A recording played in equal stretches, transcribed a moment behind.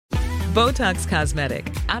Botox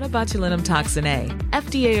Cosmetic, out of botulinum toxin A,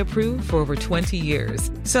 FDA approved for over 20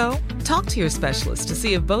 years. So, talk to your specialist to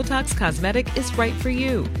see if Botox Cosmetic is right for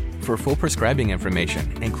you. For full prescribing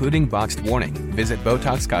information, including boxed warning, visit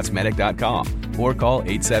BotoxCosmetic.com or call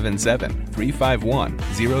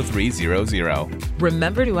 877-351-0300.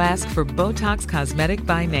 Remember to ask for Botox Cosmetic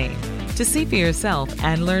by name. To see for yourself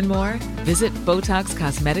and learn more, visit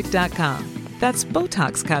BotoxCosmetic.com. That's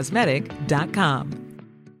BotoxCosmetic.com.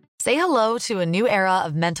 Say hello to a new era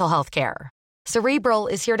of mental health care. Cerebral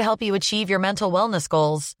is here to help you achieve your mental wellness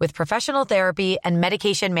goals with professional therapy and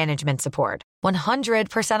medication management support.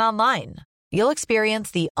 100% online. You'll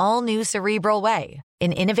experience the all-new Cerebral Way,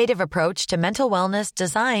 an innovative approach to mental wellness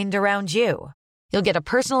designed around you. You'll get a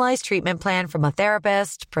personalized treatment plan from a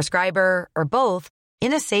therapist, prescriber, or both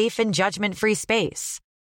in a safe and judgment-free space.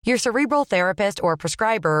 Your Cerebral therapist or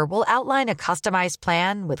prescriber will outline a customized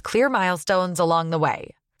plan with clear milestones along the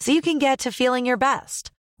way, so you can get to feeling your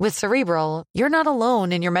best. With Cerebral, you're not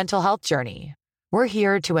alone in your mental health journey. We're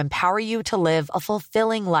here to empower you to live a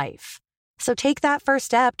fulfilling life. So take that first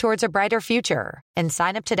step towards a brighter future and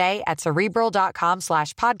sign up today at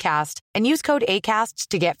Cerebral.com/podcast and use code ACAST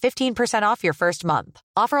to get 15% off your first month.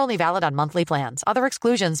 Offer only valid on monthly plans. Other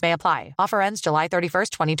exclusions may apply. Offer ends July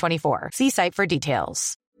 31st, 2024. See site for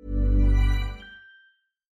details.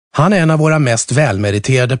 Han är en av våra mest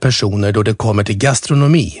välmeriterade personer då det kommer till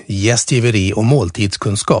gastronomi, gästgiveri och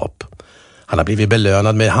måltidskunskap. Han har blivit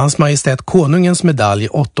belönad med Hans Majestät Konungens medalj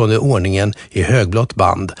 8:e ordningen i högblått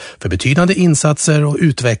band för betydande insatser och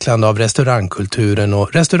utvecklande av restaurangkulturen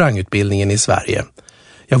och restaurangutbildningen i Sverige.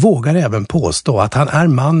 Jag vågar även påstå att han är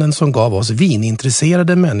mannen som gav oss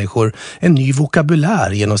vinintresserade människor en ny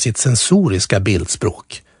vokabulär genom sitt sensoriska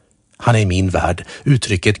bildspråk. Han är i min värld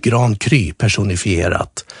uttrycket Granqvist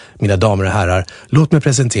personifierat. Mina damer och herrar, låt mig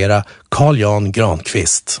presentera Carl Jan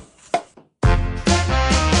Granqvist.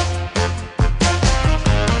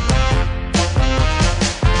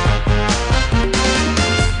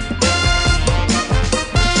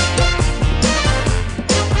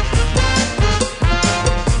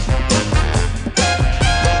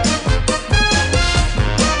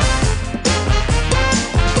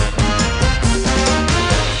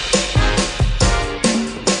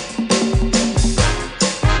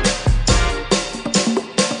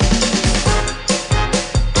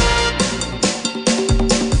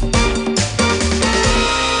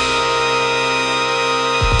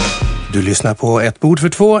 Du lyssnar på Ett bord för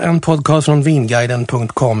två, en podcast från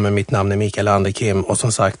vinguiden.com. Mitt namn är Mikael Anderquim och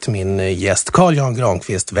som sagt min gäst Carl Jan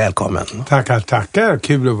Granqvist. Välkommen. Tackar.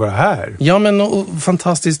 Kul att vara här. Ja, men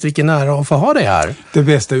fantastiskt, vilken ära att få ha dig här. Det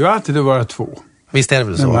bästa är ju alltid att vara två. Visst är det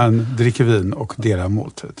väl så? När man dricker vin och delar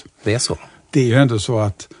måltid. Det är så. Det är ju ändå så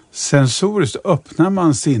att sensoriskt öppnar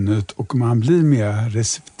man sinnet och man blir mer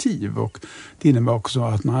receptiv. Och det innebär också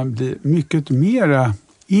att man blir mycket mera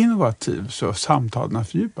innovativ så samtalen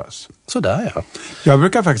fördjupas. Sådär ja. Jag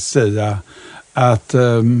brukar faktiskt säga att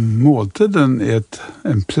måltiden är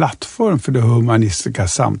en plattform för det humanistiska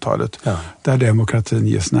samtalet där demokratin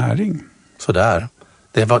ges näring. Sådär.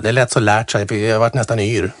 Det lät så lärt sig, jag har varit nästan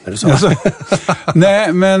yr när du sa. Alltså,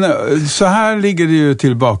 nej, men så här ligger det ju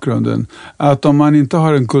till bakgrunden. Att om man inte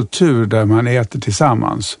har en kultur där man äter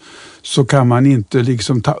tillsammans så kan man inte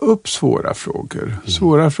liksom ta upp svåra frågor.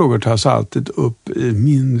 Svåra frågor tas alltid upp i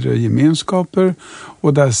mindre gemenskaper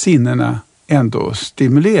och där sinnena ändå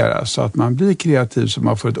stimuleras så att man blir kreativ, så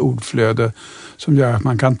man får ett ordflöde som gör att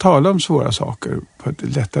man kan tala om svåra saker på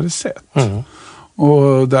ett lättare sätt.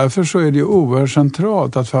 Och därför så är det oerhört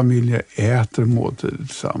centralt att familjer äter måltider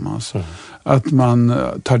tillsammans. Att man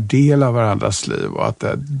tar del av varandras liv och att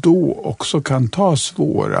det då också kan ta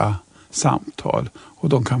svåra samtal. Och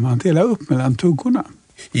de kan man dela upp mellan tuggorna.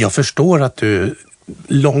 Jag förstår att du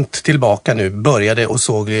långt tillbaka nu började och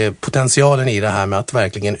såg potentialen i det här med att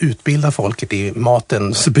verkligen utbilda folket i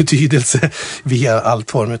matens betydelse via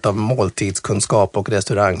allt form av måltidskunskap och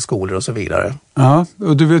restaurangskolor och så vidare. Ja,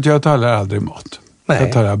 och du vet, jag talar aldrig mat. Nej.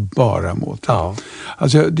 Jag talar bara måltid. Ja.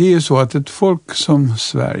 Alltså det är ju så att ett folk som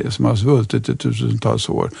Sverige som har svultit i tusentals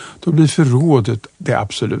år, då blir förrådet det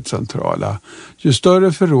absolut centrala. Ju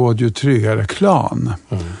större förråd, ju tryggare klan.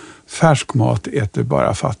 Färsk mat äter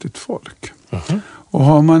bara fattigt folk. Och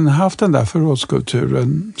har man haft den där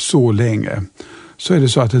förrådskulturen så länge så är det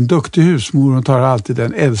så att en duktig husmor tar alltid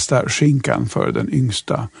den äldsta skinkan för den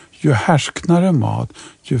yngsta. Ju härsknare mat,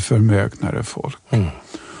 ju förmögnare folk.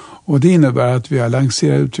 Och det innebär att vi har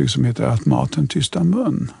lanserat uttryck som heter att maten tystar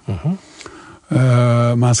mun.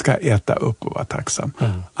 Man ska äta upp och vara tacksam.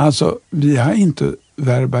 Alltså, vi har inte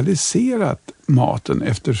verbaliserat maten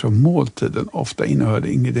eftersom måltiden ofta innehöll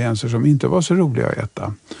ingredienser som inte var så roliga att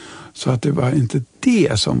äta. Så att det var inte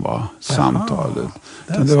det som var samtalet.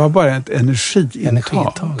 Utan det var bara ett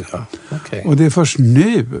energiintag. Ja. Okay. Och det är först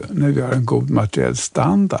nu när vi har en god materiell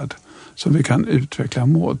standard som vi kan utveckla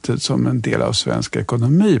måltid som en del av svensk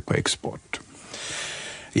ekonomi på export.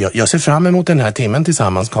 Jag ser fram emot den här timmen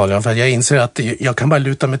tillsammans, Carl-Jan, för jag inser att jag kan bara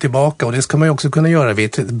luta mig tillbaka, och det ska man ju också kunna göra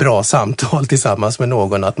vid ett bra samtal tillsammans med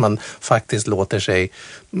någon, att man faktiskt låter sig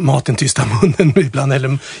maten tysta munnen ibland,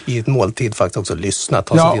 eller i ett måltid faktiskt också lyssna.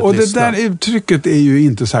 Och det där uttrycket är ju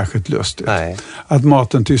inte särskilt lustigt. Nej. Att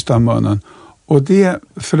maten tystar munnen. Och det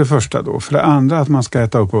för det första då. För det andra att man ska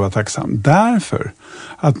äta upp och vara tacksam. Därför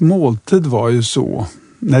att måltid var ju så,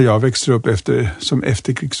 när jag växte upp som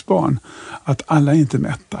efterkrigsbarn, att alla är inte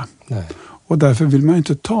mätta. Nej. Och därför vill man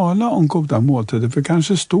inte tala om goda måltider, för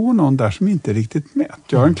kanske står någon där som inte är riktigt mätt.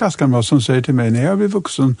 Jag har en klasskamrat som säger till mig, när jag blir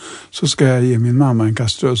vuxen så ska jag ge min mamma en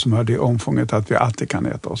kastrull som har det omfånget att vi alltid kan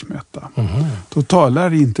äta oss mätta. Då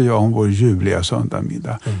talar inte jag om vår ljuvliga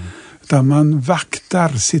söndagmiddag. Utan man vaktar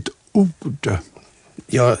sitt ord.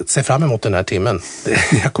 Jag ser fram emot den här timmen.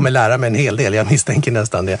 Jag kommer lära mig en hel del, jag misstänker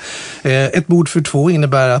nästan det. Ett bord för 2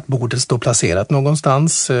 innebär att bordet står placerat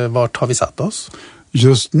någonstans. Vart har vi satt oss?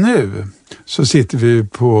 Just nu så sitter vi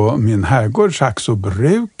på min herrgård, Saxo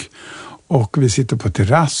bruk, och vi sitter på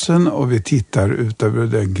terrassen och vi tittar ut över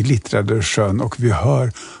den glittrade sjön och vi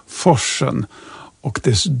hör forsen och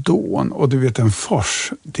dess dån. Och du vet, en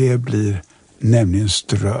fors, det blir nämligen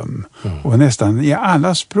ström. Och nästan i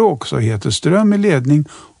alla språk så heter ström i ledning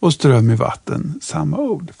och ström i vatten samma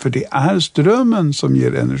ord. För det är strömmen som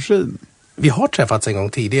ger energin. Vi har träffats en gång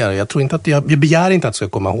tidigare. Jag tror inte att jag begär inte att jag ska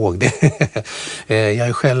komma ihåg det. Jag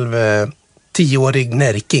är själv 10-årig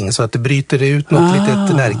närking, så att det bryter ut något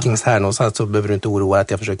litet närkings här någonstans, så behöver du inte oroa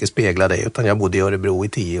att jag försöker spegla dig, utan jag bodde i Örebro i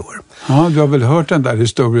 10 år. Ja, du har väl hört den där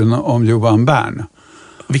historien om Johan Bern?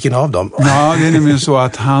 Vilken av dem? Ja, det är nämligen så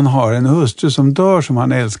att han har en hustru som dör, som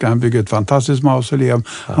han älskar. Han bygger ett fantastiskt mausoleum.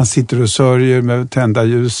 Han sitter och sörjer med tända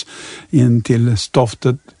ljus in till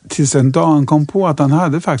stoftet. Tills en dag han kom på att han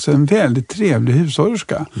hade faktiskt en väldigt trevlig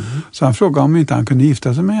hushållerska. Så han frågade om inte han kunde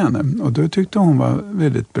gifta sig med henne. Och då tyckte hon var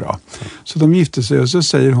väldigt bra. Så de gifte sig, och så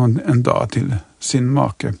säger hon en dag till sin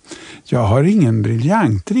make: jag har ingen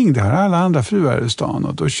briljantring, det har alla andra fruar i stan.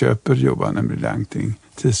 Och då köper Johan en briljantring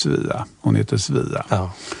till Svea. Hon heter Svea.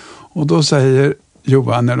 Ja. Och då säger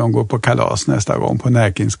Johan, när de går på kalas nästa gång på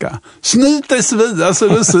närkingska: snyt dig Svea så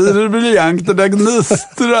du ser hur briljanter där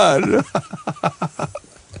gnistrar.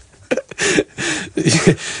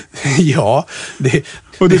 Ja,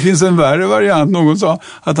 och det finns en värre variant. Någon sa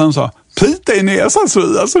att han sa: pit dig i näsan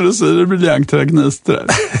Svea så du ser hur briljanter där gnistrar.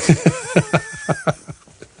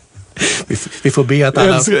 Vi får be att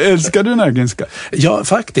alla... Älskar du närkinska? Ja,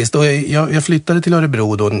 faktiskt. Och jag flyttade till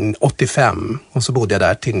Örebro då 85 och så bodde jag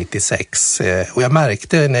där till 96. Och jag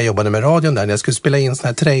märkte när jag jobbade med radion där, när jag skulle spela in såna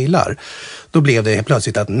här trailar, då blev det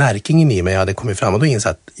plötsligt att närkingen i mig hade kommit fram, och då insåg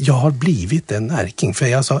att jag har blivit en närking, för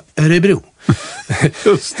jag sa Örebro.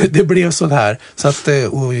 Just det blev så här. Så att,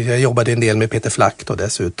 och jag jobbade en del med Peter Flack då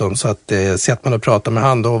dessutom, så att sett man och pratade med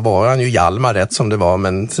han, då var han ju Hjalmar rätt som det var,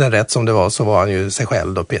 men sen rätt som det var så var han ju sig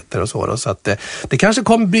själv då, Peter och så då. Så att det kanske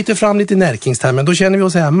bryter fram lite närkingstär, men då känner vi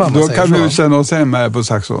oss hemma. Då kan vi känna oss hemma här på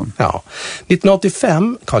Saxon. Ja.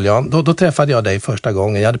 1985, Carl-Jan, då träffade jag dig första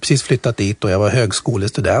gången. Jag hade precis flyttat dit och jag var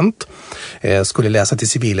högskolestudent. Skulle läsa till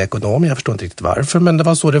civilekonom, jag förstår inte riktigt varför, men det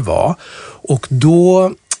var så det var. Och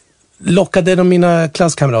då lockade de mina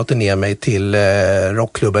klasskamrater ner mig till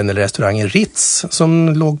rockklubben eller restaurangen Ritz som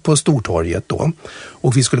låg på Stortorget då.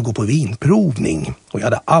 Och vi skulle gå på vinprovning. Och jag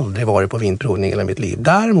hade aldrig varit på vinprovning i hela mitt liv.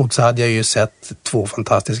 Däremot så hade jag ju sett 2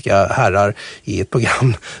 fantastiska herrar i ett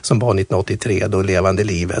program som var 1983, då Levande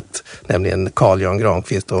livet. Nämligen Carl-Jan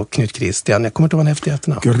Granqvist och Knut Christian. Jag kommer inte ihåg en häftig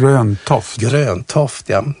efternamn. Gröntoft,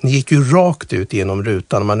 ja. Ni gick ju rakt ut genom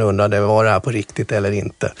rutan och man undrade, var det här på riktigt eller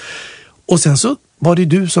inte. Och sen så var det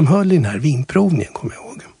du som höll i den här vinprovningen, kommer jag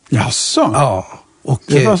ihåg. Jaså? Ja. Och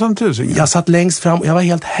det var som tusingen. Jag satt längst fram och jag var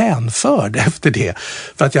helt hänförd efter det.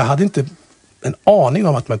 För att jag hade inte en aning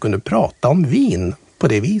om att man kunde prata om vin på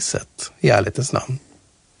det viset, i ärlighetens namn.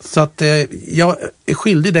 Så att jag är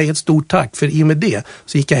skyldig dig ett stort tack, för i och med det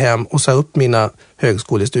så gick jag hem och sa upp mina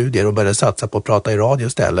högskolestudier och började satsa på att prata i radio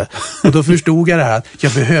istället. Och då förstod jag det här att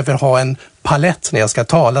jag behöver ha en palett när jag ska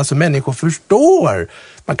tala så människor förstår.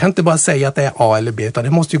 Man kan inte bara säga att det är A eller B, utan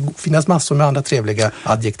det måste ju finnas massor med andra trevliga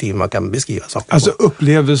adjektiv man kan beskriva saker alltså på.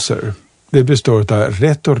 Upplevelser, det består av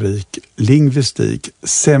retorik, lingvistik,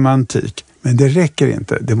 semantik. Men det räcker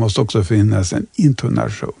inte. Det måste också finnas en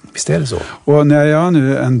intonation. Visst är det så. Och när jag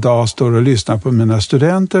nu en dag står och lyssnar på mina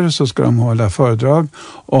studenter så ska de hålla föredrag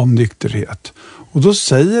om nykterhet. Och då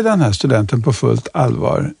säger den här studenten på fullt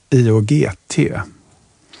allvar IOGT.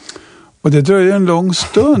 Och det dröjer en lång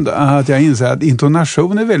stund att jag inser att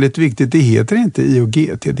intonation är väldigt viktigt. Det heter inte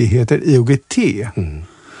IOGT, det heter IOGT.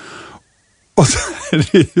 Och så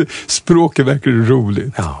språk är verkligen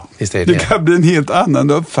roligt. Ja, visst är det. Det kan bli en helt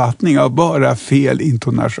annan uppfattning av bara fel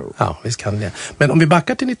intonation. Ja, visst kan det. Men om vi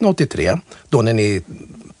backar till 1983, då när ni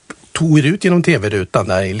tog er ut genom tv-rutan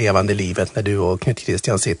där i levande livet, när du och Knut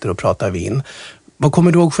Christian sitter och pratar vin. Vad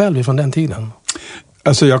kommer du ihåg själv från den tiden?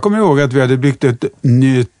 Alltså jag kommer ihåg att vi hade byggt ett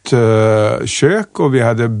nytt kök och vi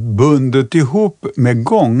hade bundit ihop med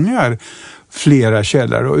gångar flera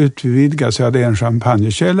källare och utvidgat. Så jag hade en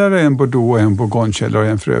champagnekällare, en bordeaux, en bourgognekällare och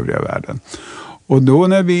en för övriga världen. Och då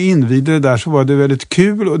när vi invigde det där så var det väldigt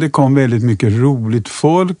kul och det kom väldigt mycket roligt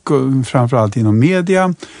folk, och framförallt inom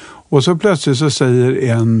media. Och så plötsligt så säger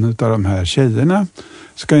en av de här tjejerna,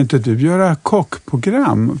 ska inte du göra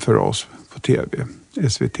kockprogram för oss på tv,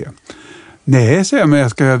 SVT? Nej, säger jag, men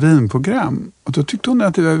jag ska göra vinprogram. Och då tyckte hon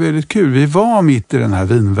att det var väldigt kul. Vi var mitt i den här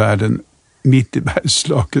vinvärlden, mitt i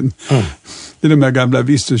Bergslagen, i de här gamla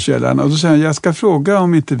vistelkällarna. Och då säger jag ska fråga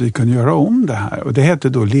om inte vi kunde göra om det här. Och det hette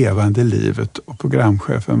då Levande livet och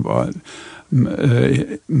programchefen var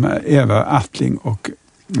Eva Attling och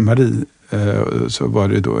Marie, så var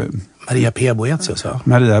det då Maria Pia Boetius.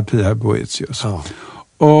 Maria Pia Boetius. Ja.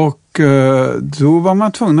 Och då var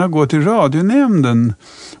man tvungen att gå till radionämnden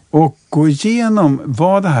och gå igenom,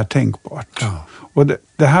 var det här tänkbart? Ja. Och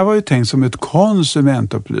det här var ju tänkt som ett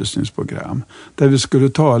konsumentupplysningsprogram där vi skulle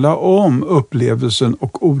tala om upplevelsen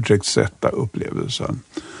och ordräckssätta upplevelsen.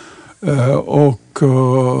 Och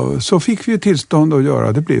så fick vi tillstånd att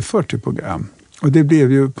göra, det blev 40 program. Och det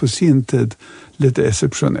blev ju på sin tid lite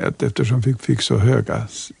exceptionellt eftersom vi fick så höga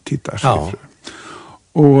tittarsiffror. Ja.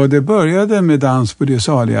 Och det började med dans på det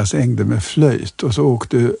saligas ängde med flöjt och så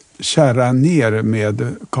åkte kärran ner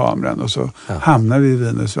med kameran och så hamnade vi i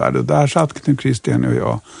vinets värld. Och där satt Knut Christian och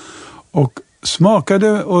jag och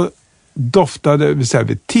smakade och doftade,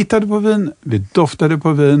 vi tittade på vin, vi doftade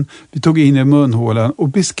på vin, vi tog in i munhålan och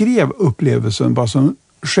beskrev upplevelsen vad som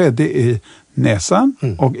skedde i näsan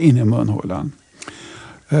och in i munhålan.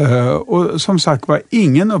 Och som sagt var,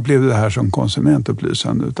 ingen upplevde det här som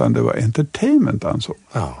konsumentupplysande utan det var entertainment ansåg.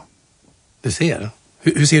 Ja, du ser.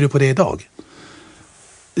 Hur ser du på det idag?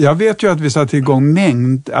 Jag vet ju att vi satte igång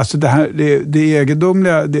mängd, alltså det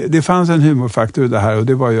egendomliga, det fanns en humorfaktor i det här och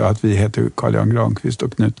det var ju att vi hette Carl-Jan Granqvist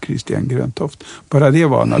och Knut Christian Gröntoft. Bara det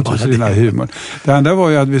var naturligtvis den här humor. Det andra var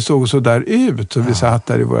ju att vi såg så där ut så vi satt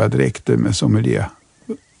där i våra dräkter med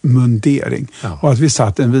sommeliermundering och att vi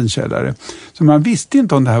satt i en vinkällare. Så man visste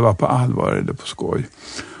inte om det här var på allvar eller på skoj.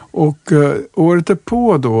 Och året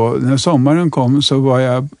därpå då, när sommaren kom så var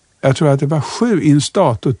jag tror att det var 7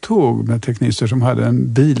 instatortåg med tekniker som hade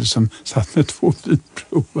en bil som satt med 2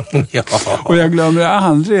 vinprovar. Ja. Och jag glömmer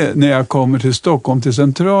aldrig när jag kommer till Stockholm till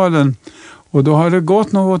centralen och då har det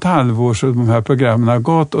gått något halvår så de här programmen har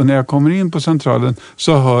gått och när jag kommer in på centralen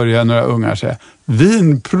så hör jag några ungar säga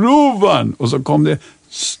vinprovan och så kom det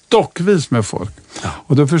stockvis med folk. Ja.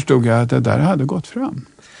 Och då förstod jag att det där hade gått fram.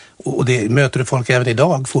 Och det möter du folk även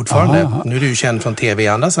idag fortfarande. Aha. Nu är du ju känd från tv i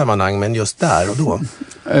andra sammanhang, men just där och då.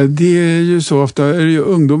 Det är ju så ofta är det ju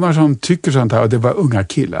ungdomar som tycker sånt här och det var unga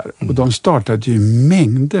killar. Och de startade ju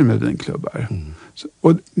mängder med vinklubbar.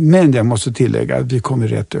 Men jag måste tillägga att vi kom i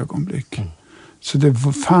rätt ögonblick. Så det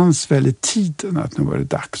fanns väl i tiden att nu var det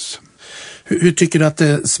dags. Hur tycker du att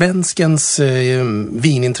svenskens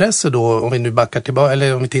vinintresse då, om vi nu backar tillbaka,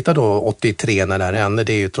 eller om vi tittar då 83 när det här hände,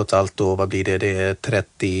 det är ju trots allt då, vad blir det? Det är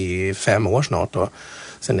 35 år snart då.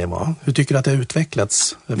 Sen det var. Hur tycker du att det har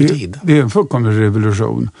utvecklats över tid? Det är en fullkomlig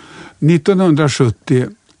revolution. 1970,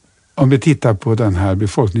 om vi tittar på den här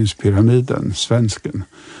befolkningspyramiden, svensken,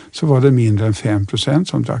 så var det mindre än 5%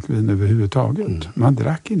 som drack vin överhuvudtaget. Man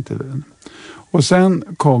drack inte vin. Och sen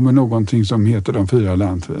kommer någonting som heter de 4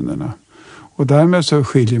 lantvinerna. Och därmed så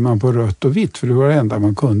skiljer man på rött och vitt, för det var det enda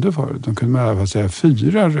man kunde förut. De kunde i alla fall säga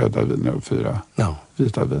 4 röda viner och 4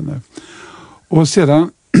 vita viner. Och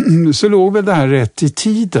sedan så låg väl det här rätt i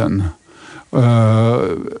tiden.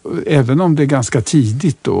 Även om det är ganska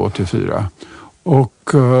tidigt då, 84.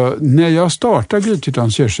 Och när jag startade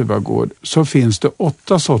Grythyttans Kärrsebagård så finns det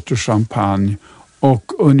 8 sorters champagne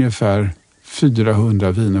och ungefär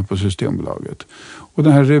 400 viner på Systembolaget. Och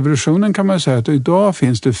den här revolutionen kan man säga att idag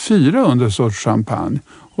finns det 400 sorters champagne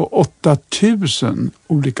och 8000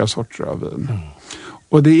 olika sorter av vin.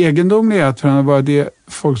 Och det egendomliga är att för det var det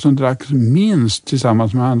folk som drack minst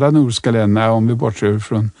tillsammans med andra nordiska länder, om vi bortser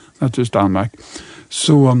från naturligtvis Danmark,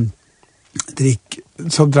 som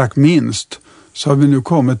drack minst, så har vi nu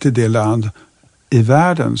kommit till det land i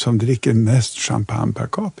världen som dricker mest champagne per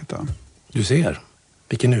capita. Du ser.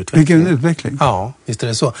 Vilken utveckling. Ja, visst är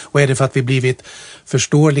det så. Och är det för att vi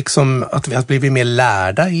förstår liksom att vi har blivit mer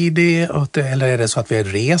lärda i det? Eller är det så att vi har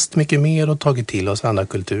rest mycket mer och tagit till oss andra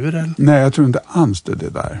kulturer? Nej, jag tror inte alls det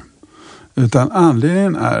där. Utan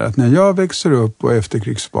anledningen är att när jag växer upp och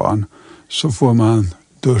efterkrigsbarn så får man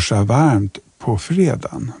duscha varmt på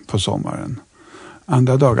fredagen på sommaren.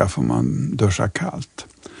 Andra dagar får man duscha kallt.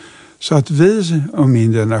 Så att vi och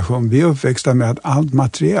min generation, vi är uppväxta med att allt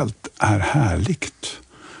materiellt är härligt.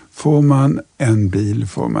 Får man en bil,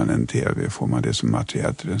 får man en tv, får man det som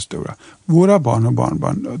materiellt är den stora. Våra barn och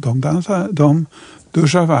barnbarn, de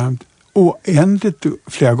duschar varmt oändligt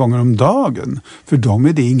flera gånger om dagen. För dem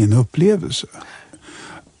är det ingen upplevelse.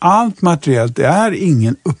 Allt materiellt är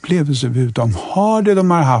ingen upplevelse, utan de har det,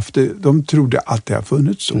 de har haft det, de tror det alltid har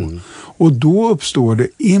funnits så. Mm. Och då uppstår det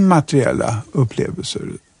immateriella upplevelser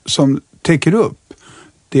som täcker upp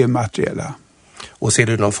det materiella. Och ser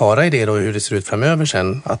du någon fara i det då, hur det ser ut framöver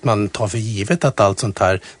sen? Att man tar för givet att allt sånt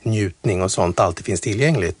här njutning och sånt alltid finns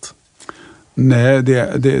tillgängligt? Nej,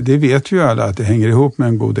 det vet ju alla att det hänger ihop med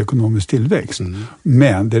en god ekonomisk tillväxt. Mm.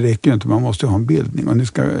 Men det räcker ju inte, man måste ha en bildning. Och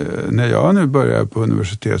när jag nu börjar på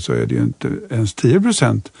universitet så är det ju inte ens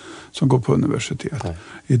 10% som går på universitet. Nej.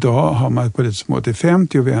 Idag har man ett politiskt mål till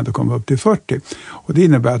 50 och vi har inte kommit upp till 40. Och det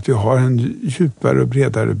innebär att vi har en djupare och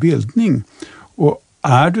bredare bildning. Och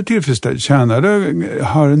är du tillfredsställd, tjänar du,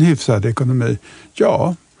 har en hyfsad ekonomi,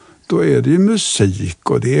 ja, då är det ju musik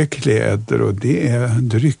och det är kläder och det är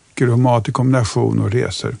drycker och mat i kombination och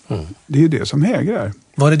resor. Mm. Det är ju det som hägrar.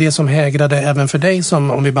 Var det som hägrade även för dig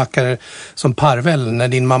som, om vi backar som parvel, när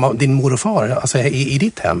din mor och far, alltså i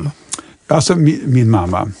ditt hem? Alltså min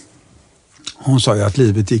mamma, hon sa ju att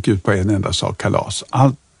livet gick ut på en enda sak, kalas.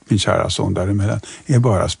 Allt, min kära son däremellan, är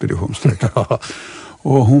bara speditionssträcka.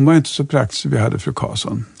 Och hon var inte så praktisk, vi hade fru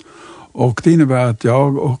Karlsson. Och det innebär att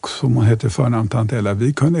jag och, som hon heter förnamn tant Ella,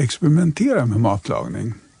 vi kunde experimentera med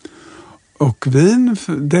matlagning. Och vin,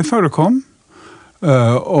 det förekom.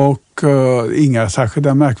 Och inga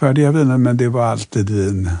särskilda märkvärdiga viner, men det var alltid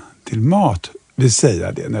vin till mat. Vi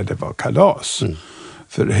säger det när det var kalas. Mm.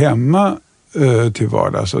 För hemma till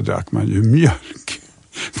vardag så drack man ju mjölk.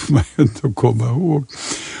 Får man ju inte komma ihåg.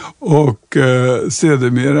 Och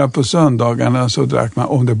sedermera på söndagarna så drack man,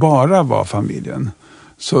 om det bara var familjen,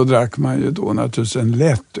 så drack man ju då naturligtvis en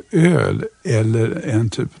lätt öl eller en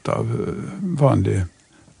typ av vanlig,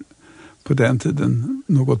 på den tiden,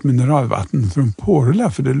 något mineralvatten från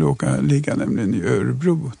Porla, för det ligger nämligen i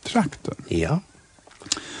Örebro-trakten. Ja.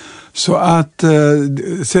 Så att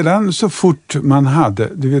sedan så fort man hade,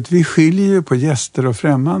 du vet, vi skiljer ju på gäster och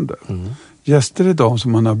främmande. Mm. Gäster är de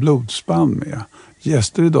som man har blodsband med.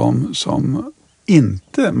 Gäster är de som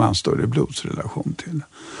inte man står i blodsrelation till.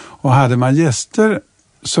 Och hade man gäster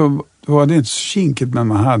så var det inte så kinkigt, men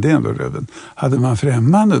man hade ändå röven. Hade man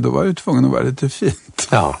främmande, då var det tvungen att vara lite fint.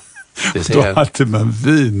 Ja, det ser då hade man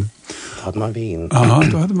vin. Då hade man vin. Ja,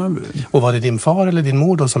 då hade man vin. Och var det din far eller din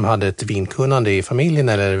mor då som hade ett vinkunnande i familjen,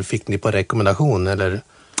 eller fick ni på rekommendation, eller?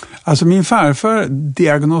 Alltså min farfar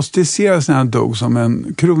diagnostiserades när han dog som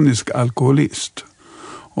en kronisk alkoholist.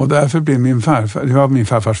 Och därför blev min farfar, det var min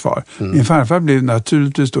farfars far, min farfar blev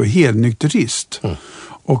naturligtvis då helnykterist. Mm.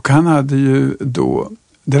 Och han hade ju då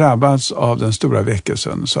drabbats av den stora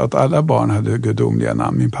väckelsen, så att alla barn hade gudomliga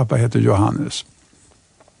namn. Min pappa heter Johannes.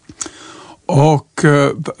 Och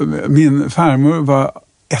min farmor var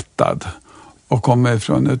ättad och kom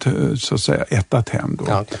från ett, så att säga, ättat hem då.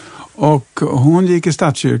 Ja, okay. Och hon gick i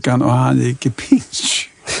statskyrkan och han gick i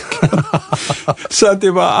pingstkyrkan. Så att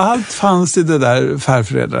det var, allt fanns i det där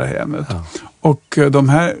farföräldrahemmet. Ja. Och de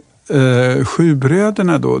här 7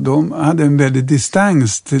 bröderna då, de hade en väldigt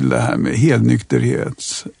distans till det här med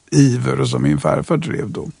helnykterhetsiver och som min farfar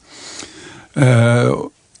drev då.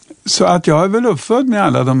 Så att jag är väl uppfödd med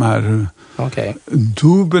alla de här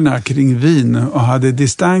duberna kring vin och hade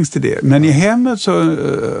distans till det. Men i hemmet så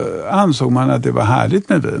ansåg man att det var härligt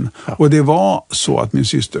med vin. Ja. Och det var så att min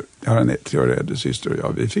syster, jag har en 3 år äldre syster och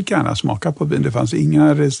jag, vi fick gärna smaka på vin. Det fanns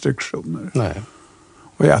inga restriktioner. Nej.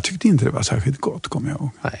 Och jag tyckte inte det var särskilt gott, kommer jag ihåg.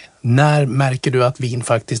 Nej. När märker du att vin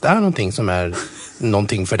faktiskt är någonting som är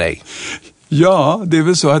någonting för dig? Ja, det är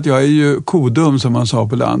väl så att jag är ju kodum, som man sa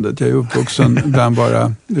på landet. Jag är uppvuxen bland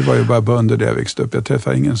det var ju bara bönder där jag växte upp. Jag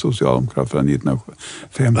träffade ingen socialdemokrat förrän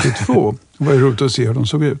 1952. Det var ju roligt att se hur de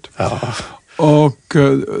såg ut. Ja. Och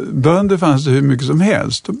bönder fanns det hur mycket som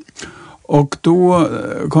helst. Och då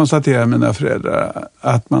konstaterar mina föräldrar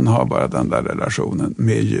att man har bara den där relationen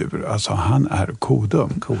med djur. Alltså han är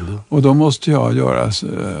kodum. Och då måste jag göra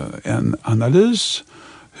en analys.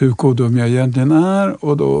 hur kodum jag egentligen är,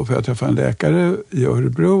 och då får jag träffa en läkare i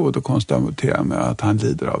Örebro och då konstaterar jag med att han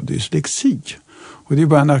lider av dyslexi. Och det är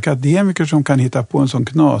bara en akademiker som kan hitta på en sån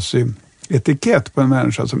knasig etikett på en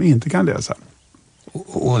människa som inte kan läsa.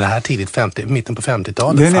 Och det här tidigt mitten på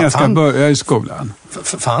 50-talet. Det är när jag ska börja i skolan.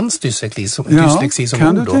 Fanns dyslexi som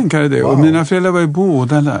kan ord du tänka dig det? Wow. Och mina föräldrar var ju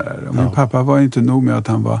båda lärare. Och min pappa var inte nog med att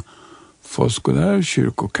han var folkskollärare,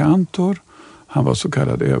 kyrkokantor. Han var så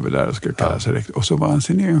kallad överlärare, ska kalla sig rektor. Och så var han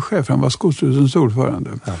sin egen chef. Han var skolstyrelsens ordförande.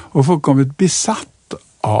 Ja. Och fullkomligt besatt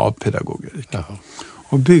av pedagogik. Ja.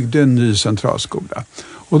 Och byggde en ny centralskola.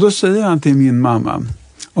 Och då säger han till min mamma,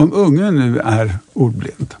 om ungen nu är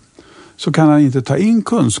ordblind så kan han inte ta in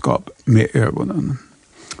kunskap med ögonen.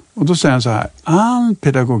 Och då säger han så här, all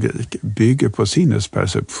pedagogik bygger på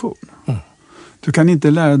sinnesperception. Mm. Du kan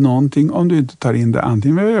inte lära någonting om du inte tar in det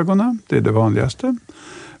antingen med ögonen, det är det vanligaste.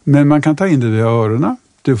 Men man kan ta in det via öronen,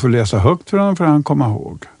 du får läsa högt för honom för att han kommer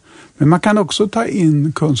ihåg. Men man kan också ta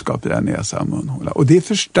in kunskap via näsa och munhåla. Och det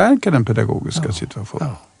förstärker den pedagogiska situationen.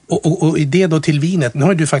 Ja. Och i det då till vinet, nu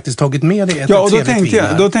har du faktiskt tagit med dig ett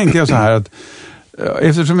då tänkte jag så här att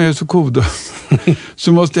eftersom jag är så god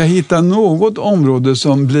så måste jag hitta något område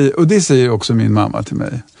som blir, och det säger också min mamma till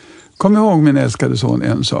mig. Kom ihåg min älskade son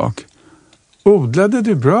en sak. Odlade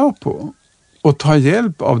du bra på och ta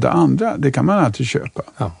hjälp av det andra, det kan man alltid köpa.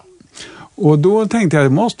 Ja. Och då tänkte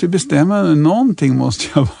jag måste bestämma någonting måste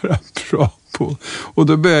jag vara bra på. Och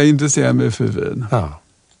då började jag intressera mig för vin. Ja.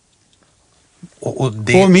 Och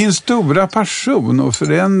min stora passion och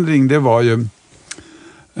förändring det var ju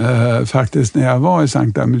faktiskt när jag var i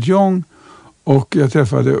Saint-Emilion och jag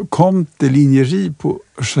träffade Comte de Lignery på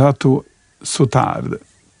Château Sautard.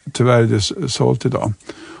 Tyvärr är det sålt idag.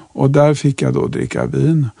 Och där fick jag då dricka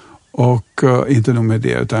vin. Och inte nog med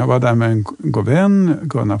det, utan jag var där med en god vän,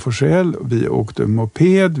 Gunnar Forsell. Vi åkte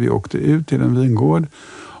moped, vi åkte ut till en vingård.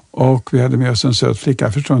 Och vi hade med oss en söt flicka.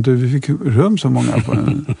 Jag förstår inte hur vi fick rum så många på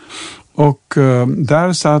den. Och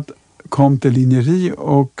där satt Comte de Lignery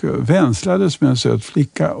och vänslades med en söt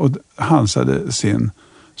flicka och hansade sin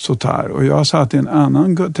sotar. Och jag satt i en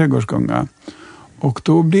annan trädgårdsgunga. Och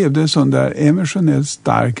då blev det en sån där emotionellt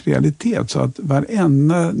stark realitet så att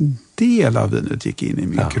varenda del av vinet gick in i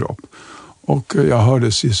min kropp. Och jag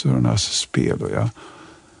hörde syssornas spel och jag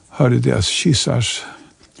hörde deras kyssars.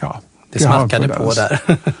 Ja, det smackade på där.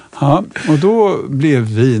 Ja, och då blev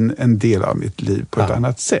vin en del av mitt liv på ett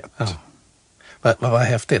annat sätt. Ja. Vad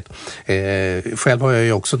häftigt. Själv har jag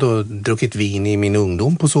ju också då druckit vin i min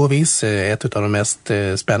ungdom på så vis. Ett av de mest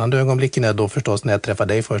spännande ögonblicken är då förstås när jag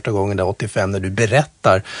träffade dig första gången där 85 när du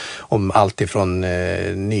berättar om allt ifrån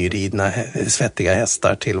nyridna svettiga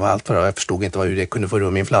hästar till allt vad jag förstod inte hur det kunde få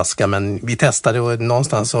rum i en flaska men vi testade och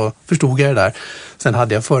någonstans så förstod jag det där. Sen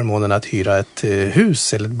hade jag förmånen att hyra ett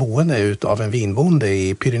hus eller ett boende ut av en vinbonde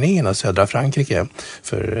i Pyrenéerna, södra Frankrike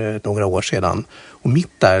för några år sedan. Och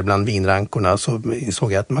mitt där bland vinrankorna så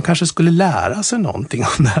såg jag att man kanske skulle lära sig någonting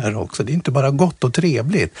om det här också. Det är inte bara gott och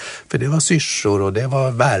trevligt. För det var syrsor och det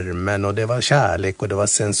var värmen och det var kärlek och det var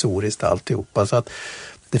sensoriskt alltihopa. Så att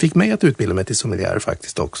det fick mig att utbilda mig till sommelier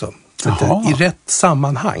faktiskt också. Så att i rätt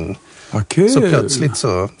sammanhang så plötsligt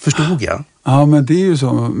så förstod jag. Ja, men det är ju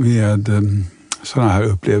så med sådana här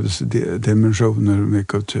upplevelsedimensioner med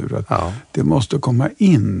kultur att det måste komma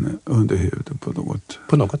in under huden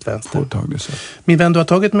på något påtagligt sätt. Min vän, du har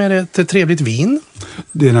tagit med ett trevligt vin.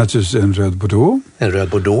 Det är naturligtvis en röd Bordeaux. En röd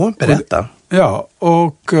Bordeaux, berätta.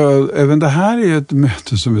 Och även det här är ett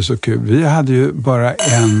möte som är så kul. Vi hade ju bara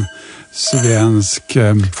en svensk...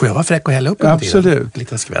 Får jag vara fräck och hälla upp en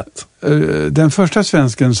liten skvätt? Den första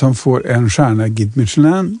svensken som får en stjärna Guide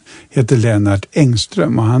Michelin heter Lennart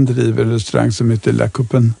Engström och han driver en restaurang som heter La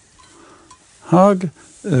Copenhague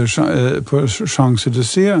på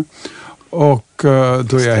Champs-Élysées. Och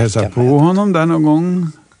då jag hälsade på honom där någon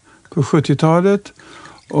gång på 70-talet.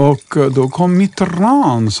 Och då kom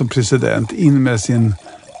Mitterrand som president in med sin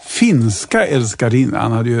finska älskarinna.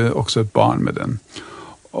 Han hade ju också ett barn med den.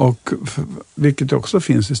 Och vilket också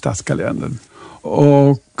finns i statskalendern.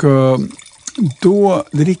 Och då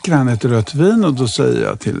dricker han ett rött vin och då säger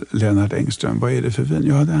jag till Lennart Engström, vad är det för vin?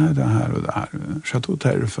 Ja, det här och det här. Chateau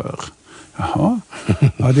Terrifeur. Jaha,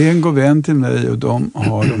 ja, det är en god vän till mig och de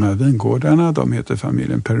har de här vingårdarna. De heter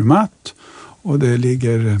familjen Permat och det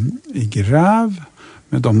ligger i Grave,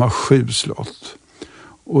 men de har 7 slott.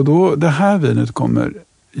 Och då, det här vinet kommer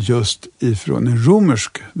just ifrån en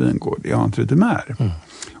romersk vingård i Entre-de-Mer. Mm.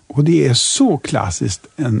 Och det är så klassiskt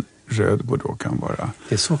en röd Bordeaux kan vara.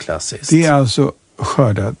 Det är så klassiskt. Det är alltså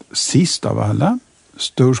skördat sist av alla.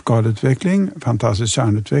 Stor skadeutveckling, fantastisk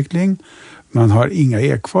kärnutveckling. Man har inga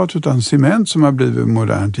ekfat utan cement som har blivit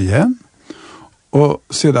modernt igen. Och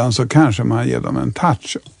sedan så kanske man ger dem en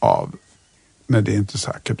touch av, men det är inte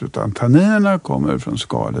säkert, utan tanninerna kommer från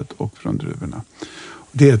skalet och från druvorna.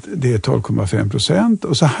 Det är 12,5%,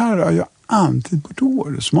 och så här har jag alltid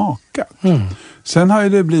Bordeaux smakat. Sen har ju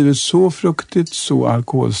det blivit så fruktigt, så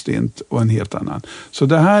alkoholstint och en helt annan. Så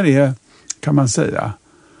det här är, kan man säga,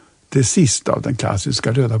 det sista av den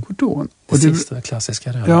klassiska röda Bordeaux. Det sista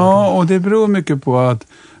klassiska röda Ja, Bordeaux. och det beror mycket på att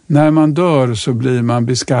när man dör så blir man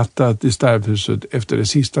beskattad i stärbhuset efter det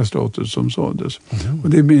sista slottet som såldes. Och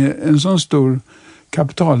det blir en sån stor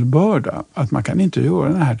kapitalbörda att man kan inte göra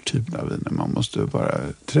den här typen av viner. Man måste vara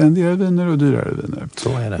trendigare viner och dyrare viner.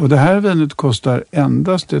 Så är det. Och det här vinet kostar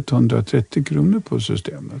endast 130 kronor på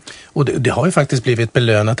systemet. Och det har ju faktiskt blivit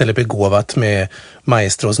belönat eller begåvat med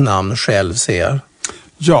maestros namn själv, ser.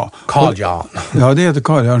 Ja. Carl Jan. Ja, det heter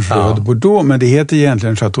Carl Jan Röd Bordeaux, men det heter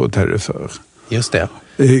egentligen Chateau Terrifeur. Just det.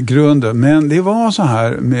 I grunden. Men det var så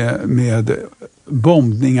här med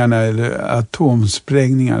bombningarna eller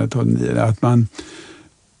atomsprängningarna, att man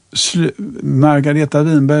Margareta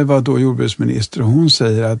Winberg var då jordbruksminister, och hon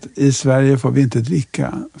säger att i Sverige får vi inte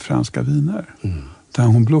dricka franska viner. Utan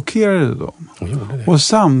hon blockerade dem. Och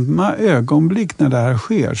samma ögonblick när det här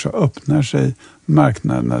sker så öppnar sig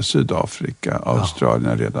marknaderna. Sydafrika,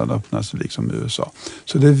 Australien redan öppnas liksom USA.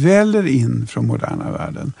 Så det väller in från moderna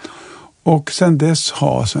världen. Och sen dess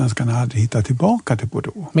har svenskarna aldrig hittat tillbaka till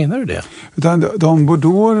Bordeaux. Menar du det? Utan de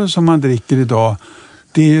Bordeaux som man dricker idag,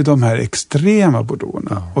 det är ju de här extrema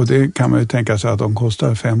Bordeauxerna. Och det kan man ju tänka sig att de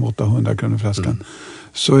kostar 500-800 kronor flaskan.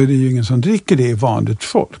 Så är det ju ingen som dricker det i vanligt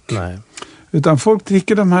folk. Nej. Utan folk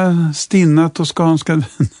dricker de här stinna toskanska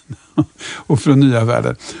vinerna och från nya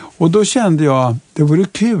världar. Och då kände jag, det vore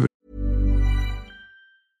kul.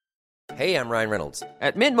 Hey, I'm Ryan Reynolds.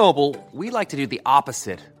 At Mint Mobile, we like to do the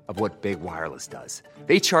opposite of what Big Wireless does.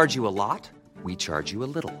 They charge you a lot, we charge you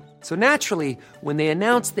a little. So naturally, when they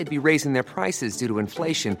announced they'd be raising their prices due to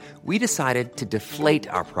inflation, we decided to deflate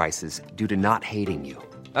our prices due to not hating you.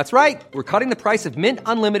 That's right. We're cutting the price of Mint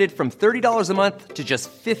Unlimited from $30 a month to just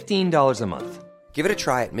 $15 a month. Give it a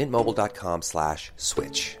try at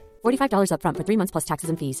mintmobile.com/switch. $45 up front for 3 months plus taxes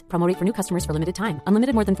and fees. Promo rate for new customers for limited time.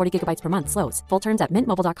 Unlimited more than 40 gigabytes per month slows. Full terms at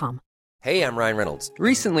mintmobile.com. Hey, I'm Ryan Reynolds.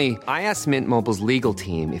 Recently, I asked Mint Mobile's legal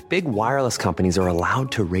team if big wireless companies are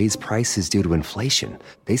allowed to raise prices due to inflation.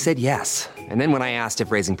 They said yes. And then when I asked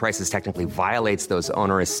if raising prices technically violates those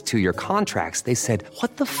onerous 2-year contracts, they said,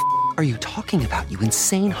 "What the are you talking about, you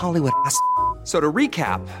insane Hollywood ass?" So to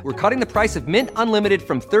recap, we're cutting the price of Mint Unlimited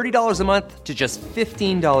from $30 a month to just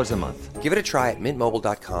 $15 a month. Give it a try at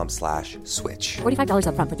mintmobile.com/switch. $45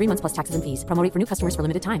 up front for 3 months plus taxes and fees. Promo rate for new customers for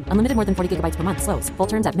limited time. Unlimited more than 40 gigabytes per month slows. Full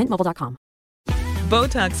terms at mintmobile.com.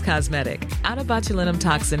 Botox Cosmetic, out of botulinum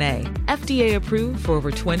toxin A, FDA approved for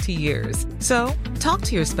over 20 years. So, talk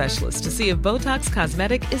to your specialist to see if Botox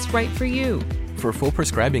Cosmetic is right for you. For full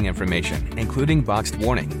prescribing information, including boxed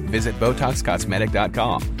warning, visit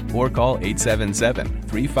BotoxCosmetic.com or call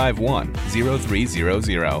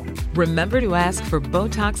 877-351-0300. Remember to ask for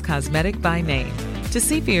Botox Cosmetic by name. To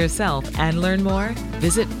see for yourself and learn more,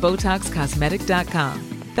 visit BotoxCosmetic.com.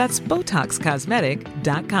 That's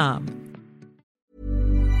BotoxCosmetic.com.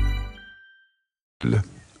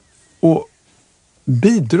 Och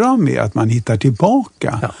bidra med att man hittar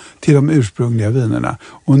tillbaka till de ursprungliga vinerna.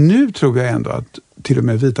 Och nu tror jag ändå att till och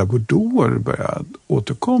med vita Bordeaux börjar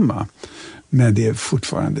återkomma. Men det är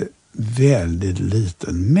fortfarande väldigt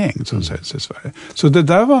liten mängd som säljs i Sverige. Så det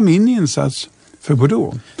där var min insats för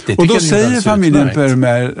Bordeaux. Och då säger familjen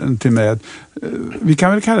Permer till mig att vi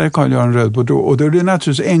kan väl kalla det Carl Jan Röd Bordeaux. Och då är det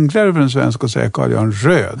naturligtvis enklare för en svensk att säga Carl Jan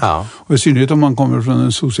Röd. Ja. Och i synnerhet om man kommer från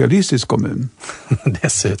en socialistisk kommun.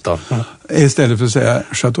 Dessutom. Istället för att säga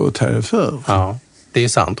Chateau Terrifeur. Ja, det är ju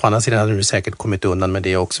sant. Å andra sidan hade du säkert kommit undan med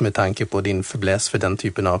det också med tanke på din fäbless för den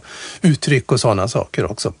typen av uttryck och sådana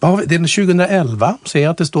saker också. Det är 2011, ser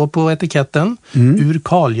jag att det står på etiketten. Ur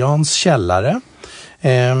Carl Jans källare.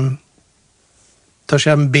 Törs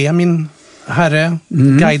jag be min herre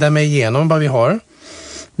guida mig igenom vad vi har?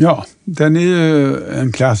 Ja, den är ju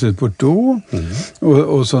en klassisk Bordeaux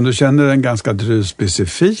och som du känner den ganska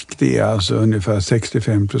druvspecifik. Det är alltså ungefär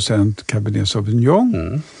 65% Cabernet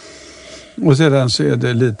Sauvignon. Och sedan så är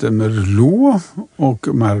det lite Merlot och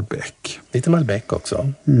Malbec. Lite Malbec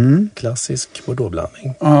också. Klassisk